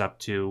Jung was up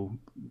to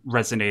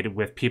resonated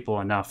with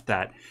people enough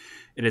that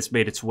it has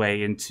made its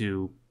way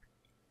into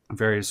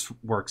various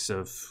works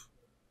of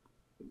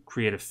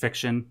creative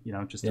fiction,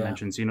 just to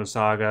mention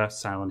Xenosaga,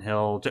 Silent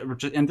Hill,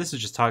 and this is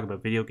just talking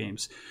about video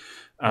games,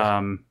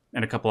 and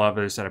a couple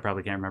others that I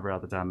probably can't remember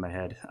off the top of my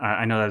head.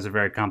 I know that was a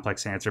very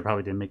complex answer,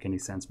 probably didn't make any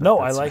sense, but no,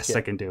 that's I like the best it.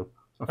 I can do.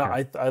 Okay.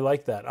 No, I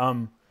like that.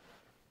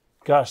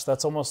 Gosh,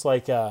 that's almost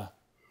like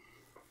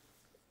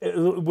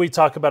we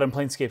talk about in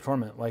Planescape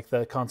Torment, like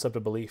the concept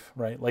of belief,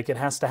 right? Like it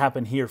has to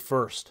happen here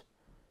first,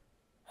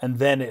 and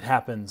then it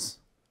happens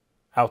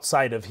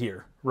outside of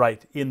here,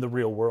 right, in the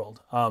real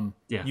world.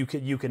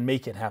 You can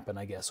make it happen,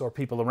 I guess, or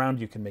people around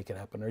you can make it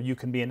happen, or you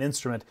can be an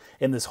instrument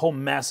in this whole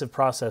massive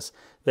process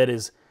that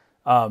is,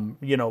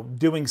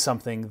 doing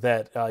something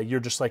that you're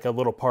just like a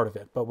little part of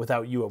it, but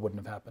without you, it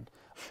wouldn't have happened.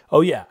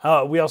 Oh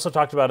yeah, we also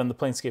talked about in the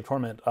Planescape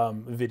Torment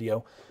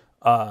video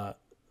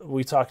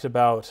we talked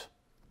about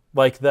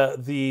like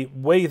the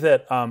way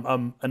that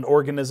an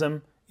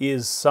organism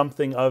is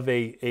something of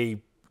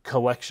a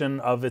collection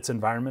of its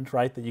environment,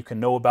 right? That you can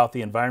know about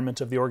the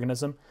environment of the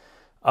organism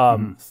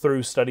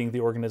through studying the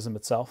organism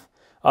itself.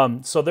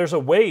 So there's a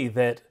way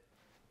that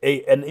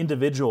an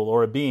individual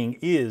or a being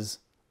is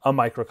a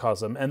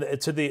microcosm,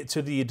 and to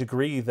the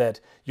degree that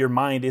your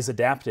mind is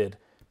adapted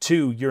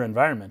to your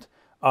environment,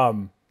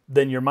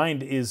 then your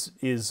mind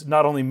is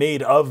not only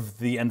made of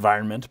the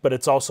environment, but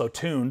it's also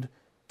tuned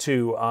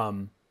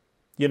to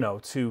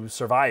to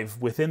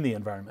survive within the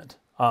environment.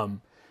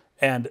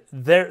 And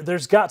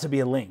there's got to be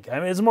a link. I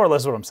mean, it's more or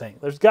less what I'm saying.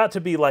 There's got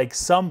to be like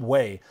some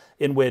way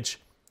in which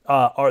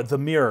the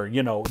mirror,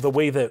 the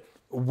way that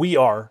we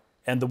are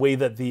and the way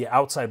that the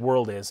outside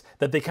world is,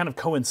 that they kind of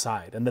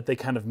coincide and that they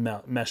kind of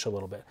mesh a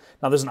little bit.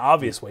 Now, there's an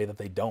obvious way that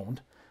they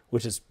don't,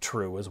 which is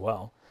true as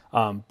well.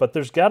 But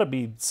there's got to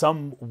be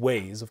some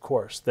ways, of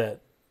course, that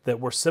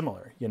we're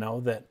similar.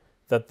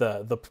 That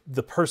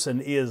the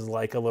person is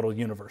like a little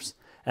universe,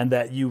 and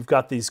that you've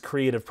got these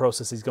creative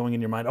processes going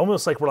in your mind,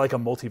 almost like we're like a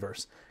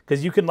multiverse,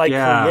 because you can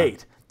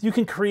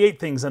create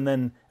things and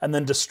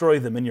then destroy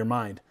them in your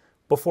mind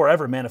before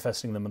ever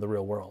manifesting them in the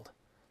real world,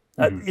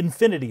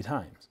 infinity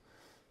times.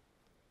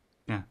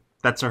 Yeah,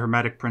 that's a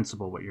hermetic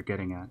principle. What you're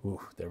getting at? Ooh,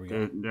 there we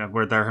go.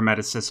 Were their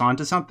hermeticists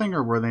onto something,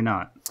 or were they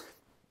not?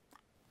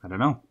 I don't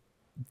know.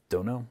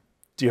 Don't know.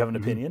 Do you have an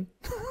opinion?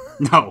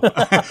 No,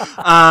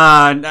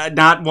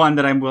 not one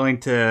that I'm willing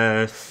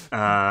to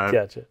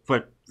Gotcha.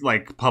 put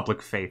like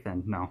public faith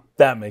in. No,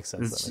 that makes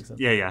sense.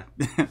 Yeah.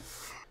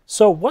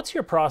 So, what's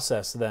your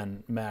process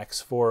then,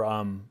 Max, for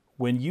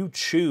when you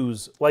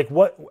choose? Like,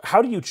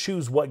 how do you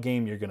choose what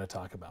game you're going to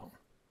talk about?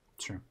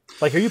 Sure.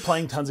 Like, are you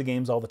playing tons of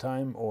games all the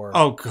time, or?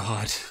 Oh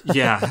God,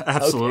 yeah,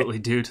 absolutely,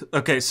 Okay. dude.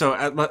 Okay, so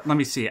let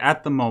me see.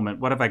 At the moment,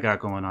 what have I got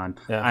going on?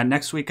 Yeah.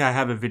 Next week, I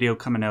have a video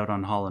coming out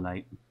on Hollow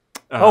Knight.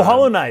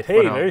 Hollow Knight. Hey,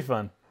 what else? very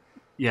fun.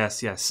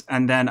 Yes.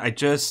 And then I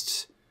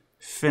just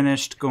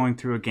finished going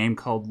through a game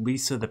called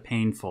Lisa the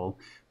Painful,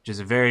 which is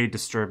a very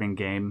disturbing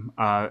game,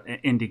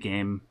 indie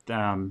game,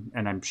 and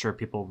I'm sure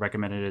people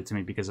recommended it to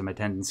me because of my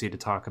tendency to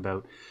talk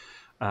about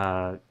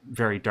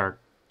very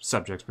dark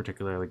subjects,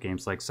 particularly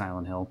games like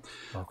Silent Hill.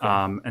 Okay.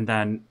 And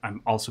then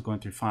I'm also going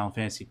through Final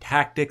Fantasy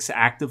Tactics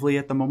actively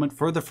at the moment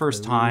for the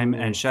first time,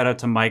 and shout out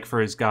to Mike for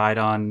his guide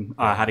on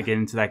how to get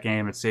into that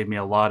game. It saved me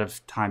a lot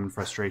of time and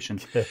frustration.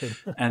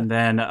 And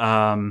then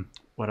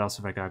what else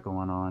have I got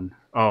going on?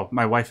 Oh,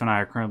 my wife and I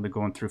are currently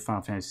going through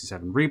Final Fantasy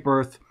VII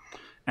Rebirth.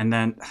 And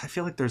then I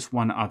feel like there's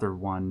one other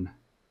one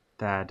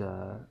that...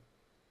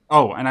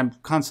 and I'm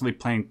constantly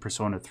playing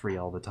Persona 3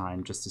 all the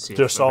time just to see...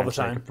 Just all the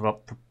time?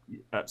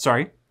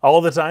 Sorry?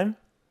 All the time?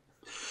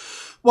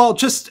 Well,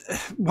 just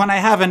when I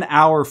have an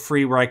hour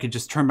free where I could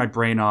just turn my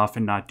brain off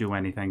and not do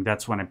anything,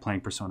 that's when I'm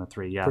playing Persona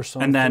 3, yeah.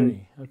 Persona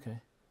 3,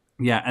 okay.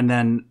 Yeah, and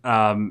then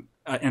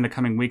in the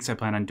coming weeks I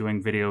plan on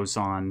doing videos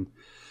on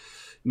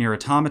Nier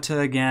Automata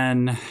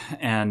again,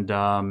 and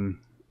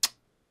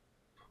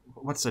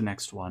what's the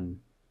next one?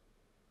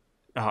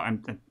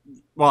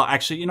 Well,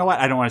 actually, you know what?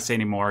 I don't want to say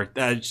anymore,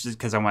 just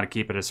because I want to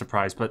keep it a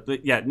surprise.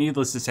 But yeah,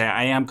 needless to say,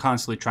 I am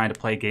constantly trying to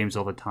play games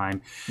all the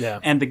time. Yeah.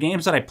 And the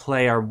games that I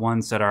play are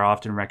ones that are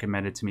often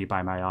recommended to me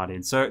by my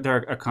audience. So they're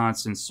a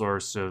constant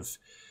source of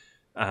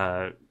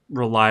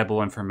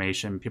reliable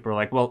information. People are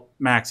like, well,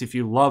 Max, if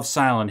you love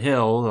Silent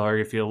Hill, or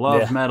if you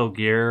love Metal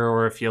Gear,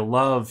 or if you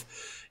love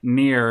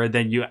Nier,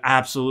 then you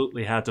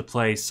absolutely have to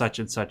play such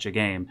and such a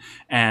game.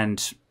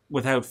 And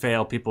without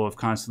fail, people have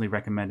constantly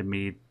recommended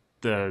me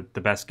the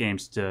best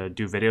games to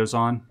do videos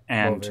on,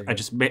 and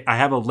I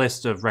have a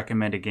list of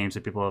recommended games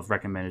that people have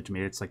recommended to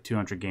me. It's like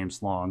 200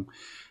 games long,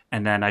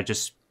 and then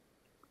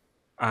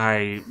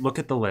I look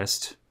at the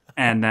list,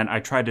 and then I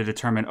try to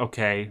determine,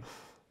 okay,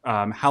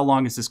 how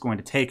long is this going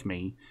to take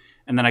me?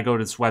 And then I go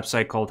to this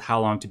website called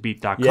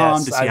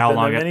howlongtobeat.com to see how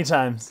long. Many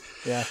times.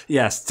 Yeah.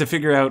 Yes, to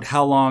figure out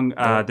how long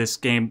this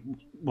game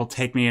will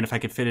take me, and if I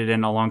could fit it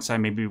in alongside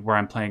maybe where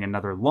I'm playing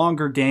another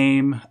longer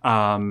game.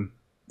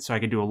 So I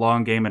could do a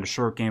long game and a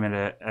short game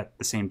at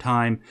the same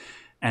time.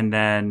 And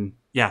then,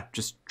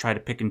 just try to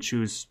pick and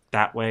choose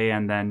that way.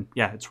 And then,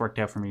 it's worked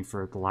out for me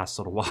for the last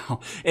little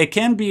while. It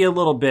can be a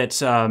little bit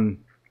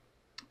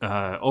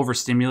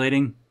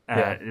overstimulating.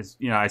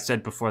 I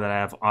said before that I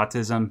have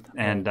autism,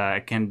 and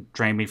it can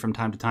drain me from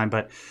time to time.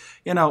 But,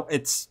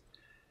 it's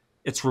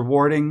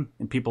rewarding,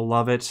 and people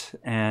love it.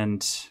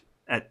 And,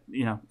 at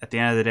the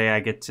end of the day,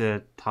 I get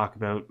to talk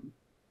about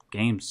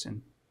games,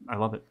 and I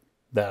love it.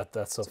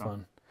 That's so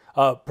fun.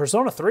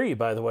 Persona 3,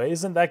 by the way,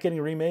 isn't that getting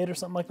remade or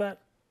something like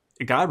that?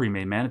 It got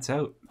remade, man. It's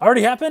out.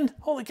 Already happened?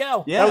 Holy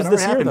cow. Yeah, that was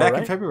this year, though, back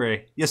right? in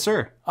February. Yes,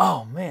 sir.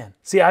 Oh, man.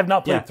 See, I have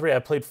not played 3. I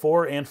played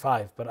 4 and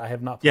 5, but I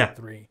have not played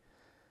 3.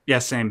 Yeah,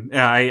 same.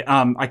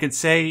 I could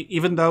say,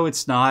 even though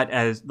it's not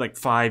as,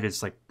 5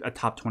 is, a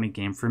top 20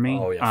 game for me.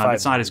 Oh, yeah.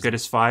 It's not as good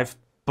as 5,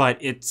 but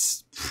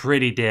it's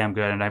pretty damn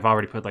good, and I've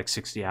already put,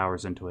 60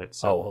 hours into it.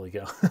 So. Oh, holy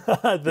cow.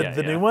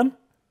 The new one?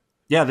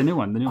 Yeah, the new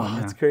one.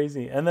 That's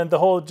crazy. And then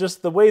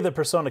the way that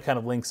Persona kind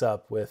of links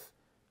up with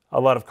a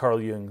lot of Carl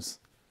Jung's,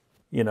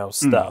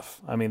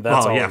 stuff. I mean,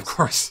 that's yeah, of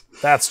course.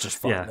 That's just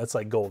fun. Yeah. That's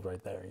like gold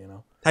right there,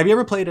 Have you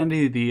ever played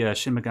any of the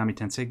Shin Megami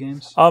Tensei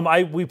games?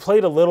 We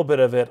played a little bit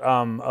of it,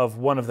 of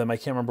one of them. I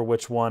can't remember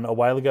which one a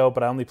while ago,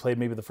 but I only played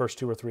maybe the first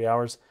 2 or 3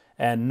 hours.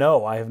 And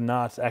no, I have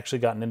not actually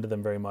gotten into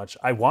them very much.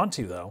 I want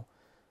to though,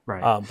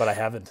 Right. but I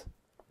haven't.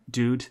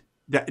 Dude,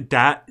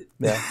 that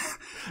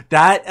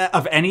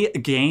of any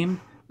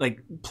game,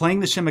 like playing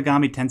the Shin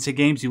Megami Tensei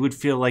games, you would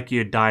feel like you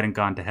had died and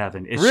gone to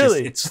heaven. It's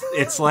Really?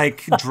 it's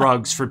like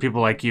drugs for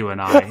people like you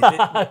and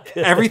I.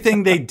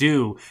 Everything they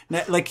do,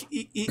 like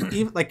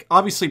like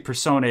obviously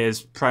Persona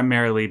is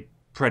primarily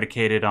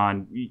predicated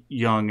on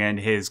Jung and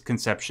his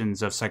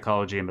conceptions of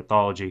psychology and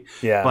mythology.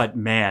 Yeah. But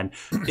man,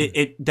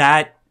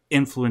 that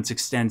influence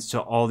extends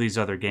to all these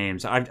other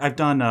games. I've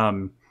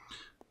done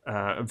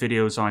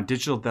videos on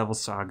Digital Devil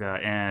Saga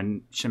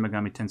and Shin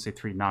Megami Tensei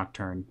 3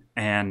 Nocturne,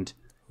 and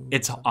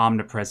it's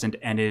omnipresent,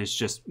 and it's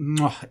just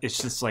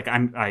like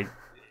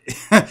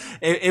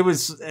it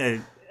was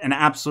an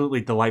absolutely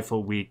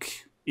delightful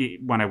week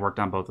when I worked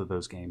on both of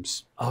those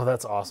games. Oh,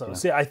 that's awesome. Yeah.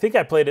 See, I think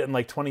I played it in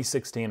like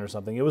 2016 or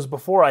something. It was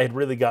before I had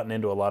really gotten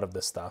into a lot of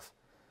this stuff.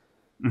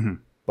 Mm-hmm.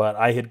 But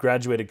I had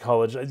graduated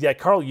college. Yeah,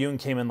 Carl Jung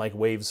came in like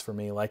waves for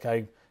me. Like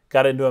I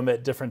got into him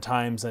at different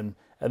times,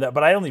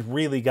 but I only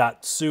really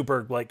got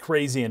super like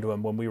crazy into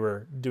him when we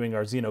were doing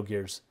our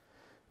Xenogears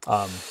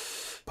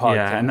podcast.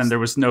 Yeah, and then there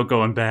was no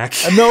going back.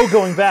 No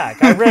going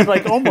back. I read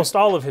like almost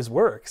all of his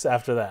works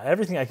after that.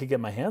 Everything I could get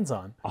my hands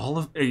on.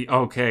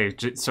 Okay,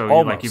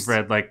 so you've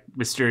read like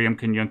Mysterium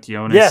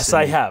Conjunctionis. Yes,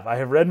 I have. I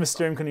have read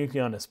Mysterium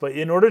Conjunctionis. But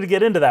in order to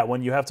get into that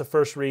one, you have to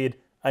first read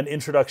an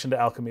Introduction to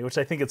Alchemy, which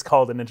I think it's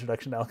called an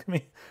Introduction to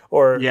Alchemy,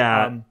 or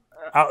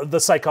The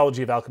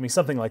Psychology of Alchemy,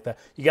 something like that.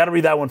 You got to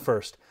read that one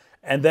first.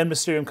 And then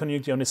Mysterium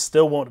Conjunctionis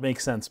still won't make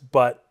sense,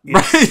 but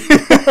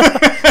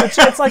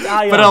it's like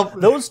Ion.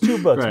 Those two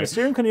books, right.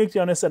 Mysterium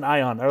Conjunctionis and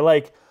Ion, are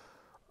like,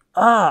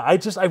 I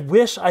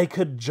wish I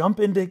could jump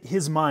into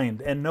his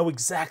mind and know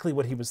exactly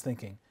what he was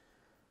thinking.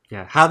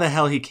 Yeah, how the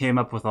hell he came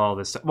up with all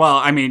this stuff. Well,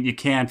 I mean, you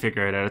can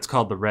figure it out. It's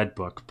called the Red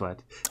Book,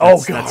 but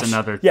that's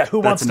another. Yeah, who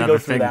wants to go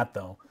through that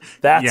though?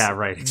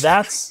 Right.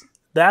 Exactly.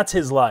 That's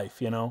his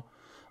life,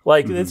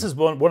 Like this is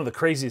one of the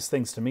craziest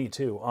things to me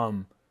too.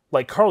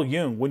 Like Carl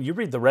Jung, when you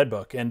read the Red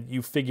Book and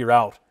you figure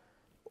out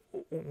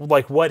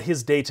like what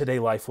his day-to-day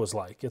life was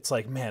like, it's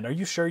like, man, are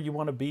you sure you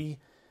want to be?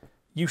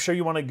 You sure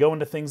you want to go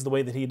into things the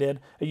way that he did?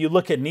 You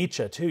look at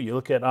Nietzsche too. You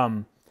look at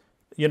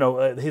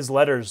his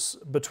letters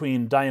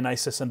between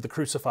Dionysus and the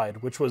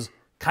Crucified, which was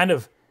kind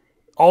of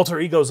alter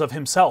egos of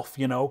himself,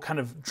 kind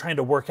of trying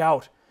to work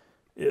out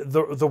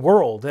the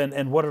world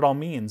and what it all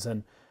means.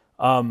 And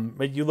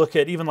you look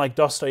at even like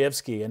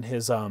Dostoevsky and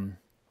his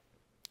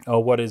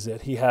what is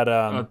it? He had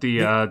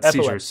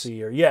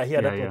epilepsy, he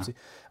had epilepsy,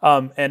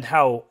 and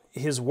how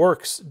his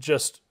works,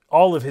 just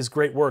all of his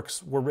great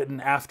works, were written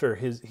after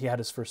he had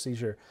his first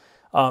seizure.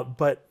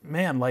 But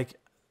man, like.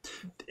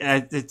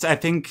 I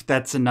think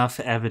that's enough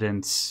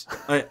evidence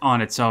on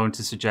its own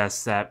to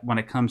suggest that when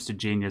it comes to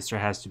genius, there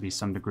has to be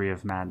some degree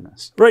of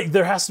madness. Right,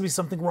 there has to be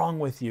something wrong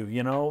with you,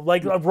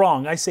 like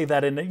wrong. I say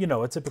that in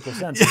a typical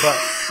sense,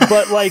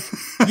 but like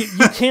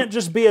you can't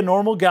just be a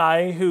normal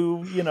guy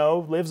who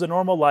lives a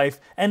normal life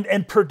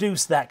and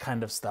produce that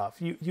kind of stuff.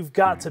 You've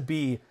got to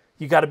be.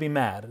 You got to be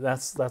mad.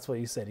 That's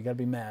what you said. You got to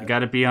be mad. You got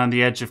to be on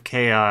the edge of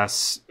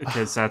chaos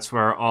because that's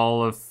where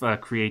all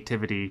of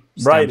creativity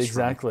stems right,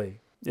 exactly. From.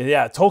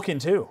 Yeah,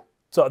 Tolkien too.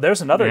 So there's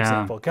another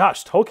example.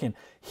 Gosh, Tolkien,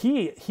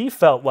 he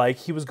felt like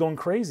he was going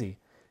crazy.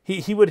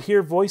 He would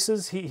hear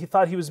voices. He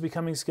thought he was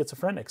becoming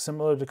schizophrenic,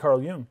 similar to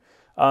Carl Jung.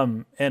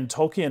 And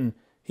Tolkien,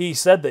 he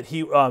said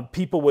that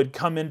people would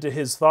come into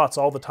his thoughts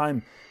all the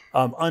time,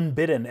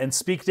 unbidden, and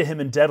speak to him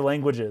in dead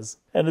languages.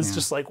 And it's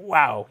just like,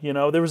 wow,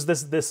 there was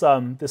this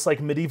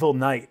like medieval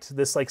knight,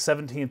 this like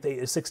 17th,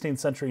 16th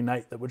century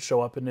knight that would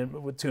show up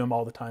to him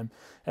all the time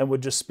and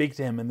would just speak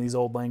to him in these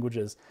old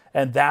languages.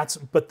 And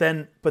but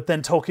then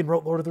Tolkien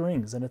wrote Lord of the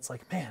Rings, and it's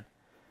like, man,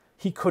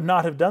 he could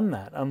not have done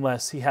that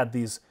unless he had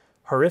these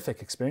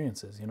horrific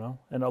experiences,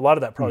 And a lot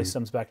of that probably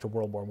stems back to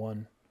World War I.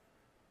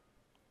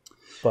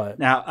 But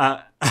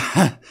now,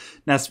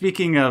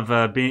 speaking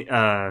of being,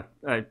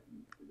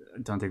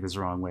 don't take this the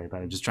wrong way,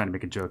 but I'm just trying to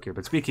make a joke here.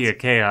 But speaking of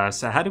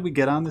chaos, how did we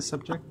get on this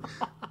subject?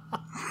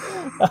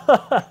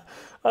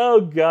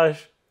 Oh,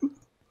 gosh.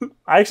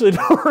 I actually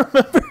don't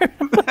remember.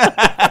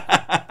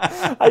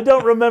 I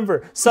don't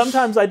remember.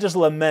 Sometimes I just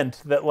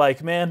lament that,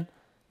 like, man,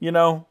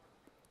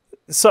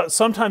 so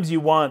sometimes you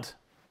want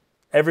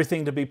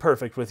everything to be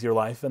perfect with your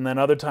life, and then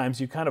other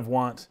times you kind of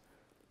want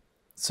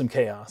some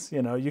chaos.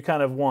 You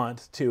kind of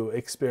want to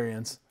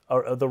experience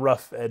the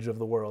rough edge of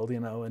the world,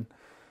 and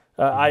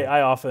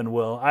I often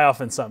will.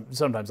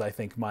 Sometimes I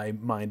think my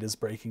mind is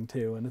breaking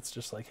too, and it's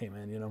just like, hey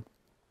man,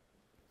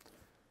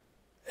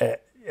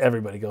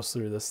 everybody goes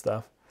through this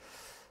stuff.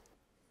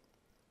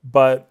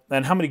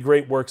 And how many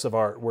great works of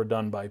art were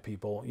done by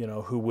people,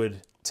 who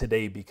would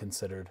today be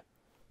considered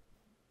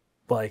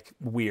like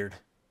weird,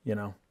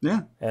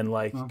 Yeah. And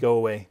like, go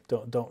away.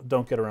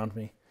 Don't get around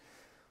me.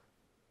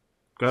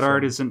 Good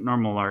art isn't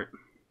normal art.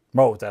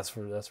 Oh, that's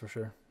for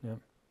sure. Yeah.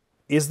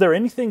 Is there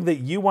anything that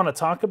you want to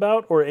talk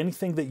about, or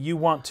anything that you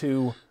want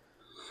to,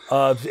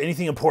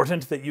 anything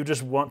important that you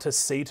just want to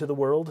say to the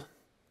world?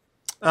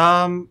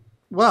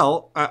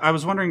 Well, I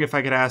was wondering if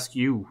I could ask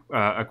you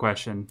a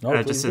question.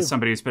 Just as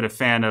somebody who's been a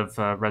fan of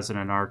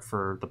Resonant art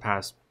for the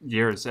past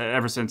years,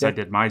 ever since I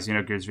did my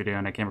Xenogears video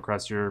and I came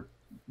across your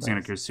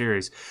Xenogears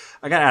series.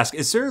 I gotta ask,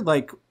 is there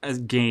like a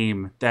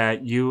game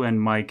that you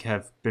and Mike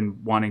have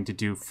been wanting to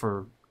do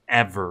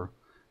forever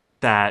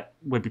that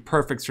would be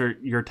perfect for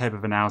your type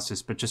of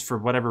analysis, but just for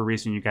whatever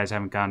reason you guys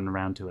haven't gotten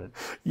around to it?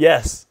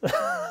 Yes.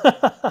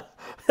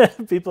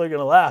 People are going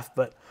to laugh,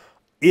 but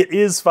it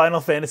is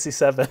Final Fantasy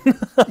VII.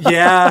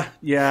 yeah.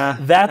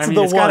 That's the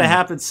one. It's got to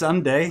happen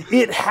someday.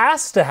 It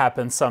has to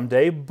happen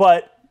someday,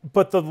 but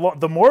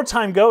the more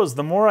time goes,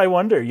 the more I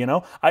wonder, you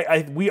know?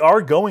 We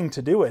are going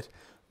to do it,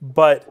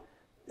 but,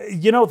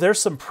 you know,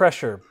 there's some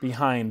pressure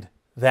behind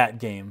that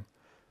game.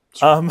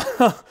 Sure.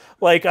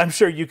 Like, I'm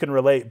sure you can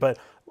relate, but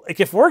like,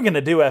 if we're going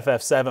to do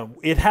FF7,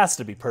 it has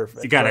to be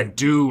perfect. You got to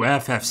do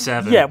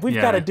FF7. Yeah, we've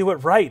got to do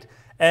it right.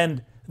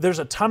 And there's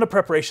a ton of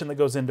preparation that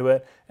goes into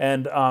it.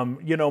 And,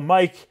 you know,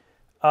 Mike,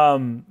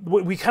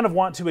 we kind of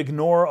want to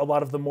ignore a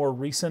lot of the more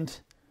recent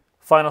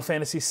Final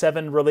Fantasy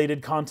VII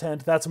related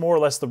content. That's more or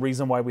less the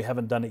reason why we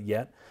haven't done it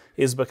yet,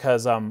 is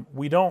because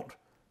we don't,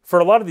 for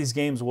a lot of these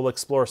games, we'll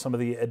explore some of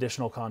the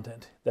additional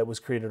content that was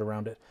created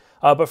around it.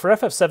 But for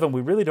FF7, we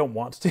really don't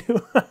want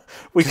to.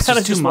 We kind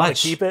of just want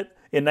to keep it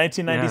in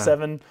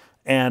 1997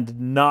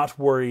 and not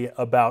worry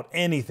about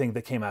anything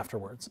that came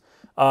afterwards.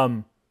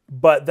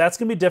 But that's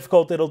going to be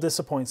difficult. It'll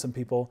disappoint some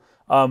people.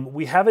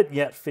 We haven't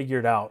yet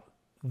figured out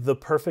the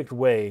perfect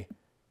way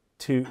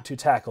to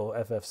tackle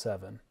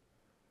FF7.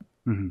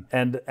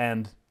 Mm-hmm.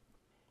 And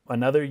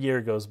another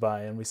year goes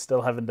by and we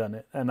still haven't done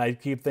it. And I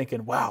keep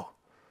thinking, wow,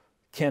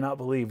 cannot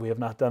believe we have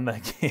not done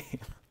that game.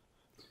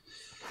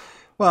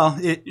 Well,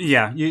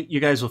 you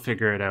guys will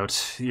figure it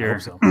out. I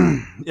hope so.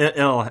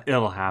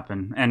 It'll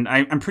happen, and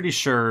I'm pretty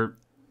sure.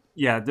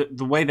 Yeah,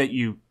 the way that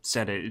you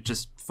said it,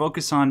 just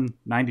focus on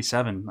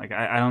 97. Like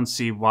I don't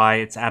see why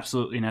it's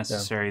absolutely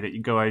necessary that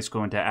you guys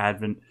go into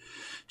Advent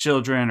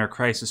Children or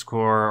Crisis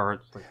Core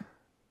or like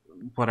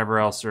whatever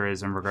else there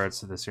is in regards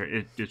to this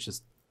here.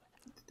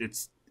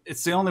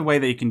 It's the only way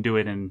that you can do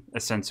it in a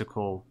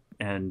sensible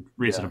and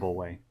reasonable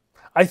way.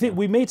 I think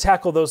we may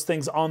tackle those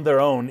things on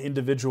their own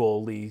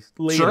individually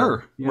later,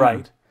 sure,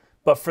 right?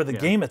 But for the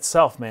game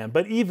itself, man.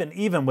 But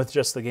even with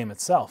just the game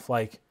itself,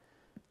 like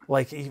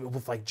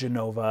with like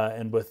Genova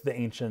and with the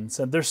Ancients,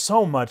 and there's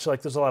so much.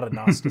 Like there's a lot of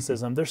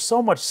Gnosticism. There's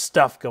so much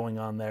stuff going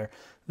on there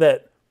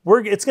that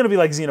it's going to be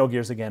like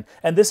Xenogears again.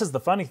 And this is the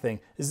funny thing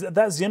is that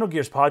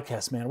Xenogears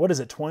podcast, man. What is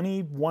it?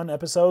 21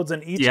 episodes,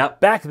 and each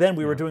back then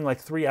we were doing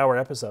like 3-hour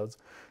episodes.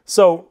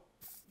 So,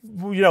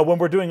 you know, when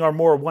we're doing our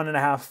more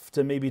 1.5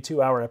 to maybe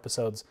 2-hour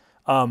episodes,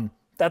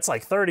 that's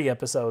like 30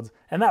 episodes,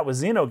 and that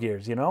was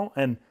Xenogears, you know.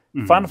 And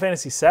Final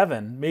Fantasy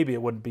VII, maybe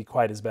it wouldn't be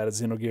quite as bad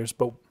as Xenogears,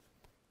 but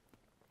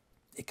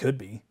it could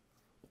be.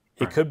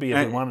 It could be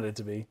if we wanted it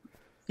to be.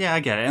 Yeah, I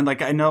get it, and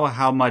like I know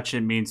how much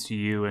it means to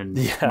you and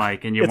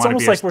Mike, and you want to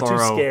be as thorough. It's almost like we're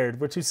too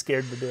scared. We're too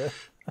scared to do it.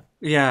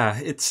 Yeah,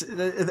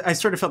 I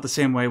sort of felt the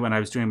same way when I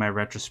was doing my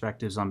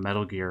retrospectives on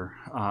Metal Gear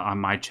on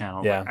my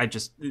channel. Yeah, like, I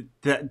just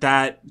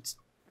that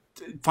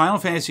Final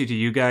Fantasy to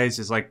you guys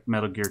is like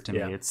Metal Gear to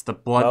me. It's the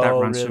blood that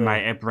runs through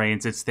my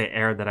brains. It's the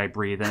air that I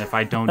breathe. And if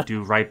I don't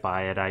do right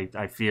by it,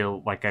 I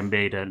feel like I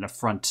made an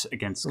affront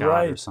against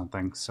God or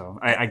something. So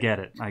I get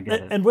it. I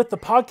get it. And with the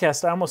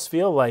podcast, I almost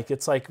feel like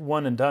it's like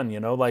one and done, you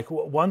know? Like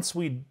once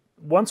we've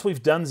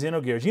done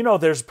Xenogears, you know,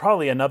 there's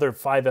probably another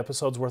 5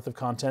 episodes worth of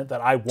content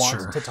that I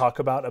want to talk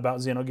about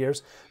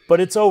Xenogears.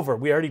 But it's over.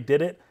 We already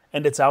did it,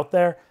 and it's out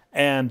there,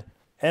 and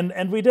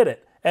we did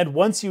it. And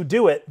once you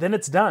do it, then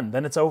it's done.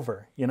 Then it's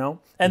over, you know?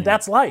 And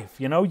that's life,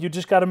 you know? You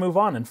just got to move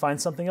on and find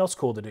something else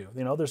cool to do.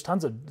 You know, there's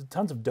tons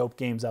of dope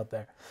games out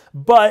there.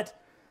 But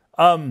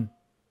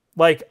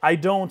like I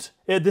don't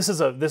this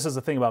is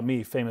a thing about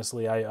me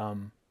famously. I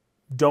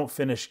don't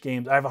finish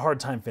games. I have a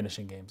hard time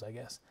finishing games, I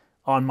guess,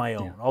 on my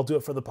own. I'll do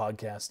it for the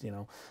podcast, you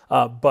know.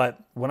 But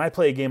when I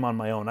play a game on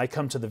my own, I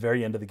come to the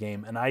very end of the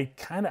game and I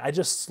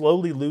just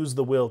slowly lose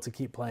the will to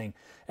keep playing.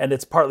 And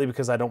it's partly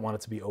because I don't want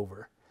it to be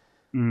over.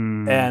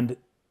 And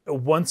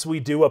once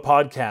we do a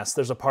podcast,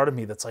 there's a part of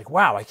me that's like,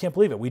 wow, I can't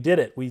believe it. We did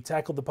it. We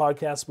tackled the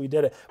podcast. We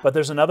did it. But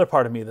there's another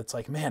part of me that's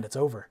like, man, it's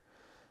over.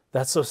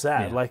 That's so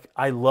sad. Yeah. Like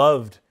I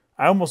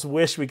almost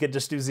wish we could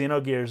just do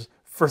Xenogears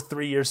for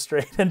 3 years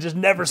straight and just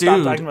never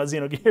stop talking about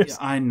Xenogears.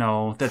 I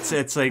know.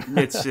 It's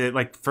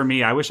like for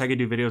me, I wish I could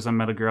do videos on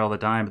Metal Gear all the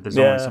time, but there's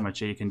only so much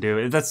that you can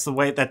do. That's the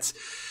way, that's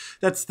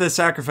the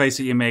sacrifice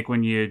that you make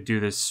when you do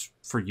this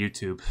for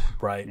YouTube.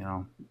 Right. You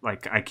know,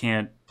 like I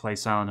can't play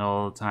Silent Hill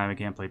all the time. I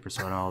can't play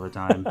Persona all the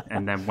time.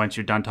 And then once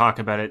you're done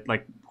talking about it,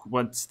 like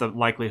what's the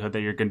likelihood that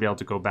you're going to be able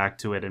to go back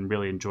to it and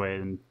really enjoy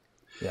it? And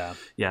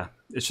yeah,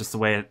 it's just the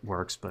way it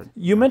works. But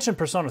you mentioned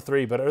Persona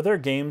 3, but are there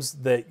games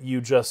that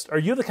are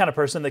you the kind of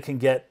person that can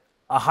get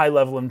a high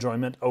level of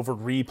enjoyment over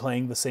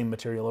replaying the same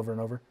material over and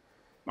over?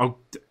 Oh,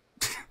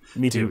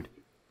 me too. Dude.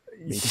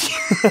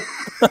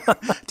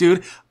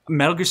 Dude,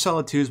 Metal Gear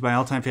Solid 2 is my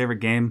all-time favorite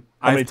game.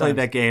 I've played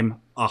that game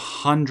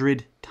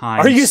 100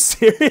 times. Are you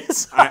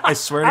serious? I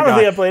swear to God. I don't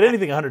think I played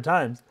anything 100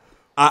 times.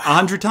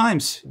 100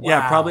 times. Wow.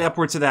 Yeah, probably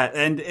upwards of that.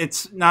 And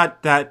it's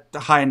not that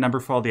high a number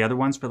for all the other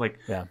ones, but like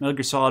Metal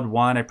Gear Solid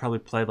 1, I probably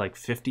played like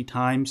 50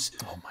 times.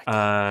 Oh my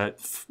God.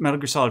 Metal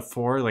Gear Solid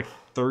 4, like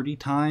 30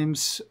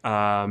 times.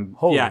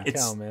 Holy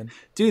cow, man.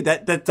 Dude,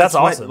 that's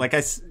awesome.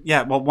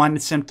 Well, one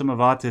symptom of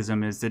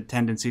autism is the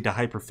tendency to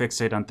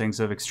hyperfixate on things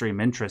of extreme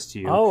interest to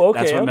you. Oh, okay.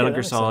 That's what Metal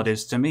Gear Solid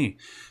is to me.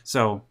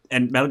 So,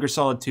 and Metal Gear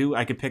Solid 2,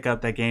 I could pick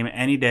up that game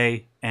any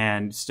day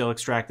and still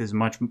extract as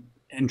much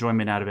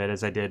enjoyment out of it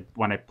as I did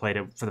when I played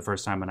it for the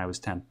first time when I was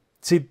 10.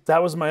 See,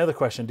 that was my other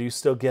question. Do you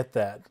still get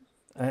that?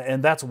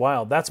 And that's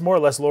wild. That's more or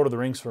less Lord of the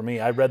Rings for me.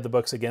 I read the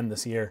books again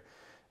this year,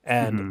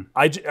 and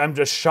I'm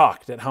just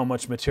shocked at how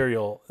much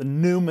material,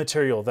 new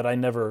material that I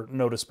never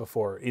noticed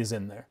before is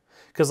in there.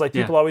 Because like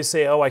people always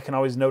say, oh, I can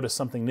always notice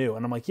something new.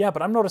 And I'm like, yeah,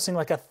 but I'm noticing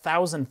like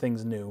 1,000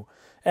 things new.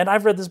 And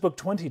I've read this book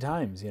 20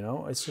 times, you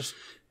know? It's just,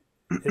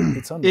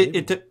 it's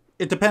unbelievable.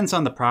 It depends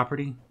on the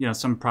property. You know,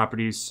 some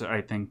properties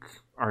I think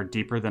are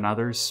deeper than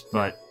others,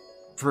 but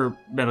for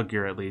Metal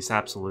Gear at least,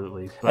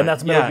 absolutely. But, and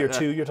that's Metal Gear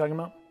 2 you're talking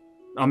about?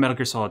 Oh, Metal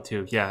Gear Solid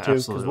 2, yeah,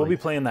 absolutely. Because we'll be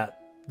playing that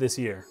this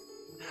year.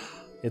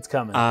 It's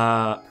coming.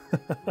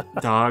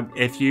 Dog,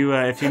 if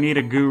you need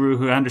a guru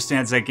who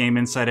understands that game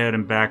inside out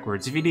and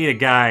backwards, if you need a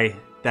guy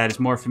that is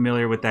more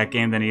familiar with that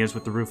game than he is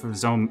with the roof of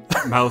his own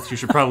mouth, you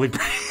should probably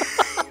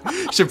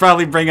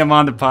bring him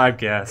on the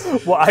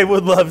podcast. Well, I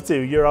would love to.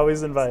 You're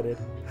always invited.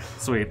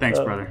 Sweet, thanks,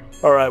 brother.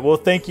 All right, well,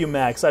 thank you,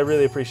 Max. I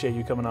really appreciate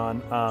you coming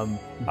on.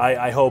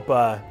 I hope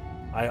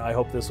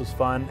this was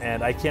fun,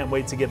 and I can't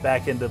wait to get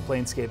back into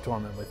Planescape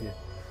Torment with you.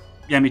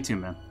 Yeah, me too,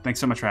 man. Thanks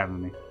so much for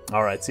having me.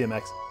 All right, see you,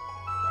 Max.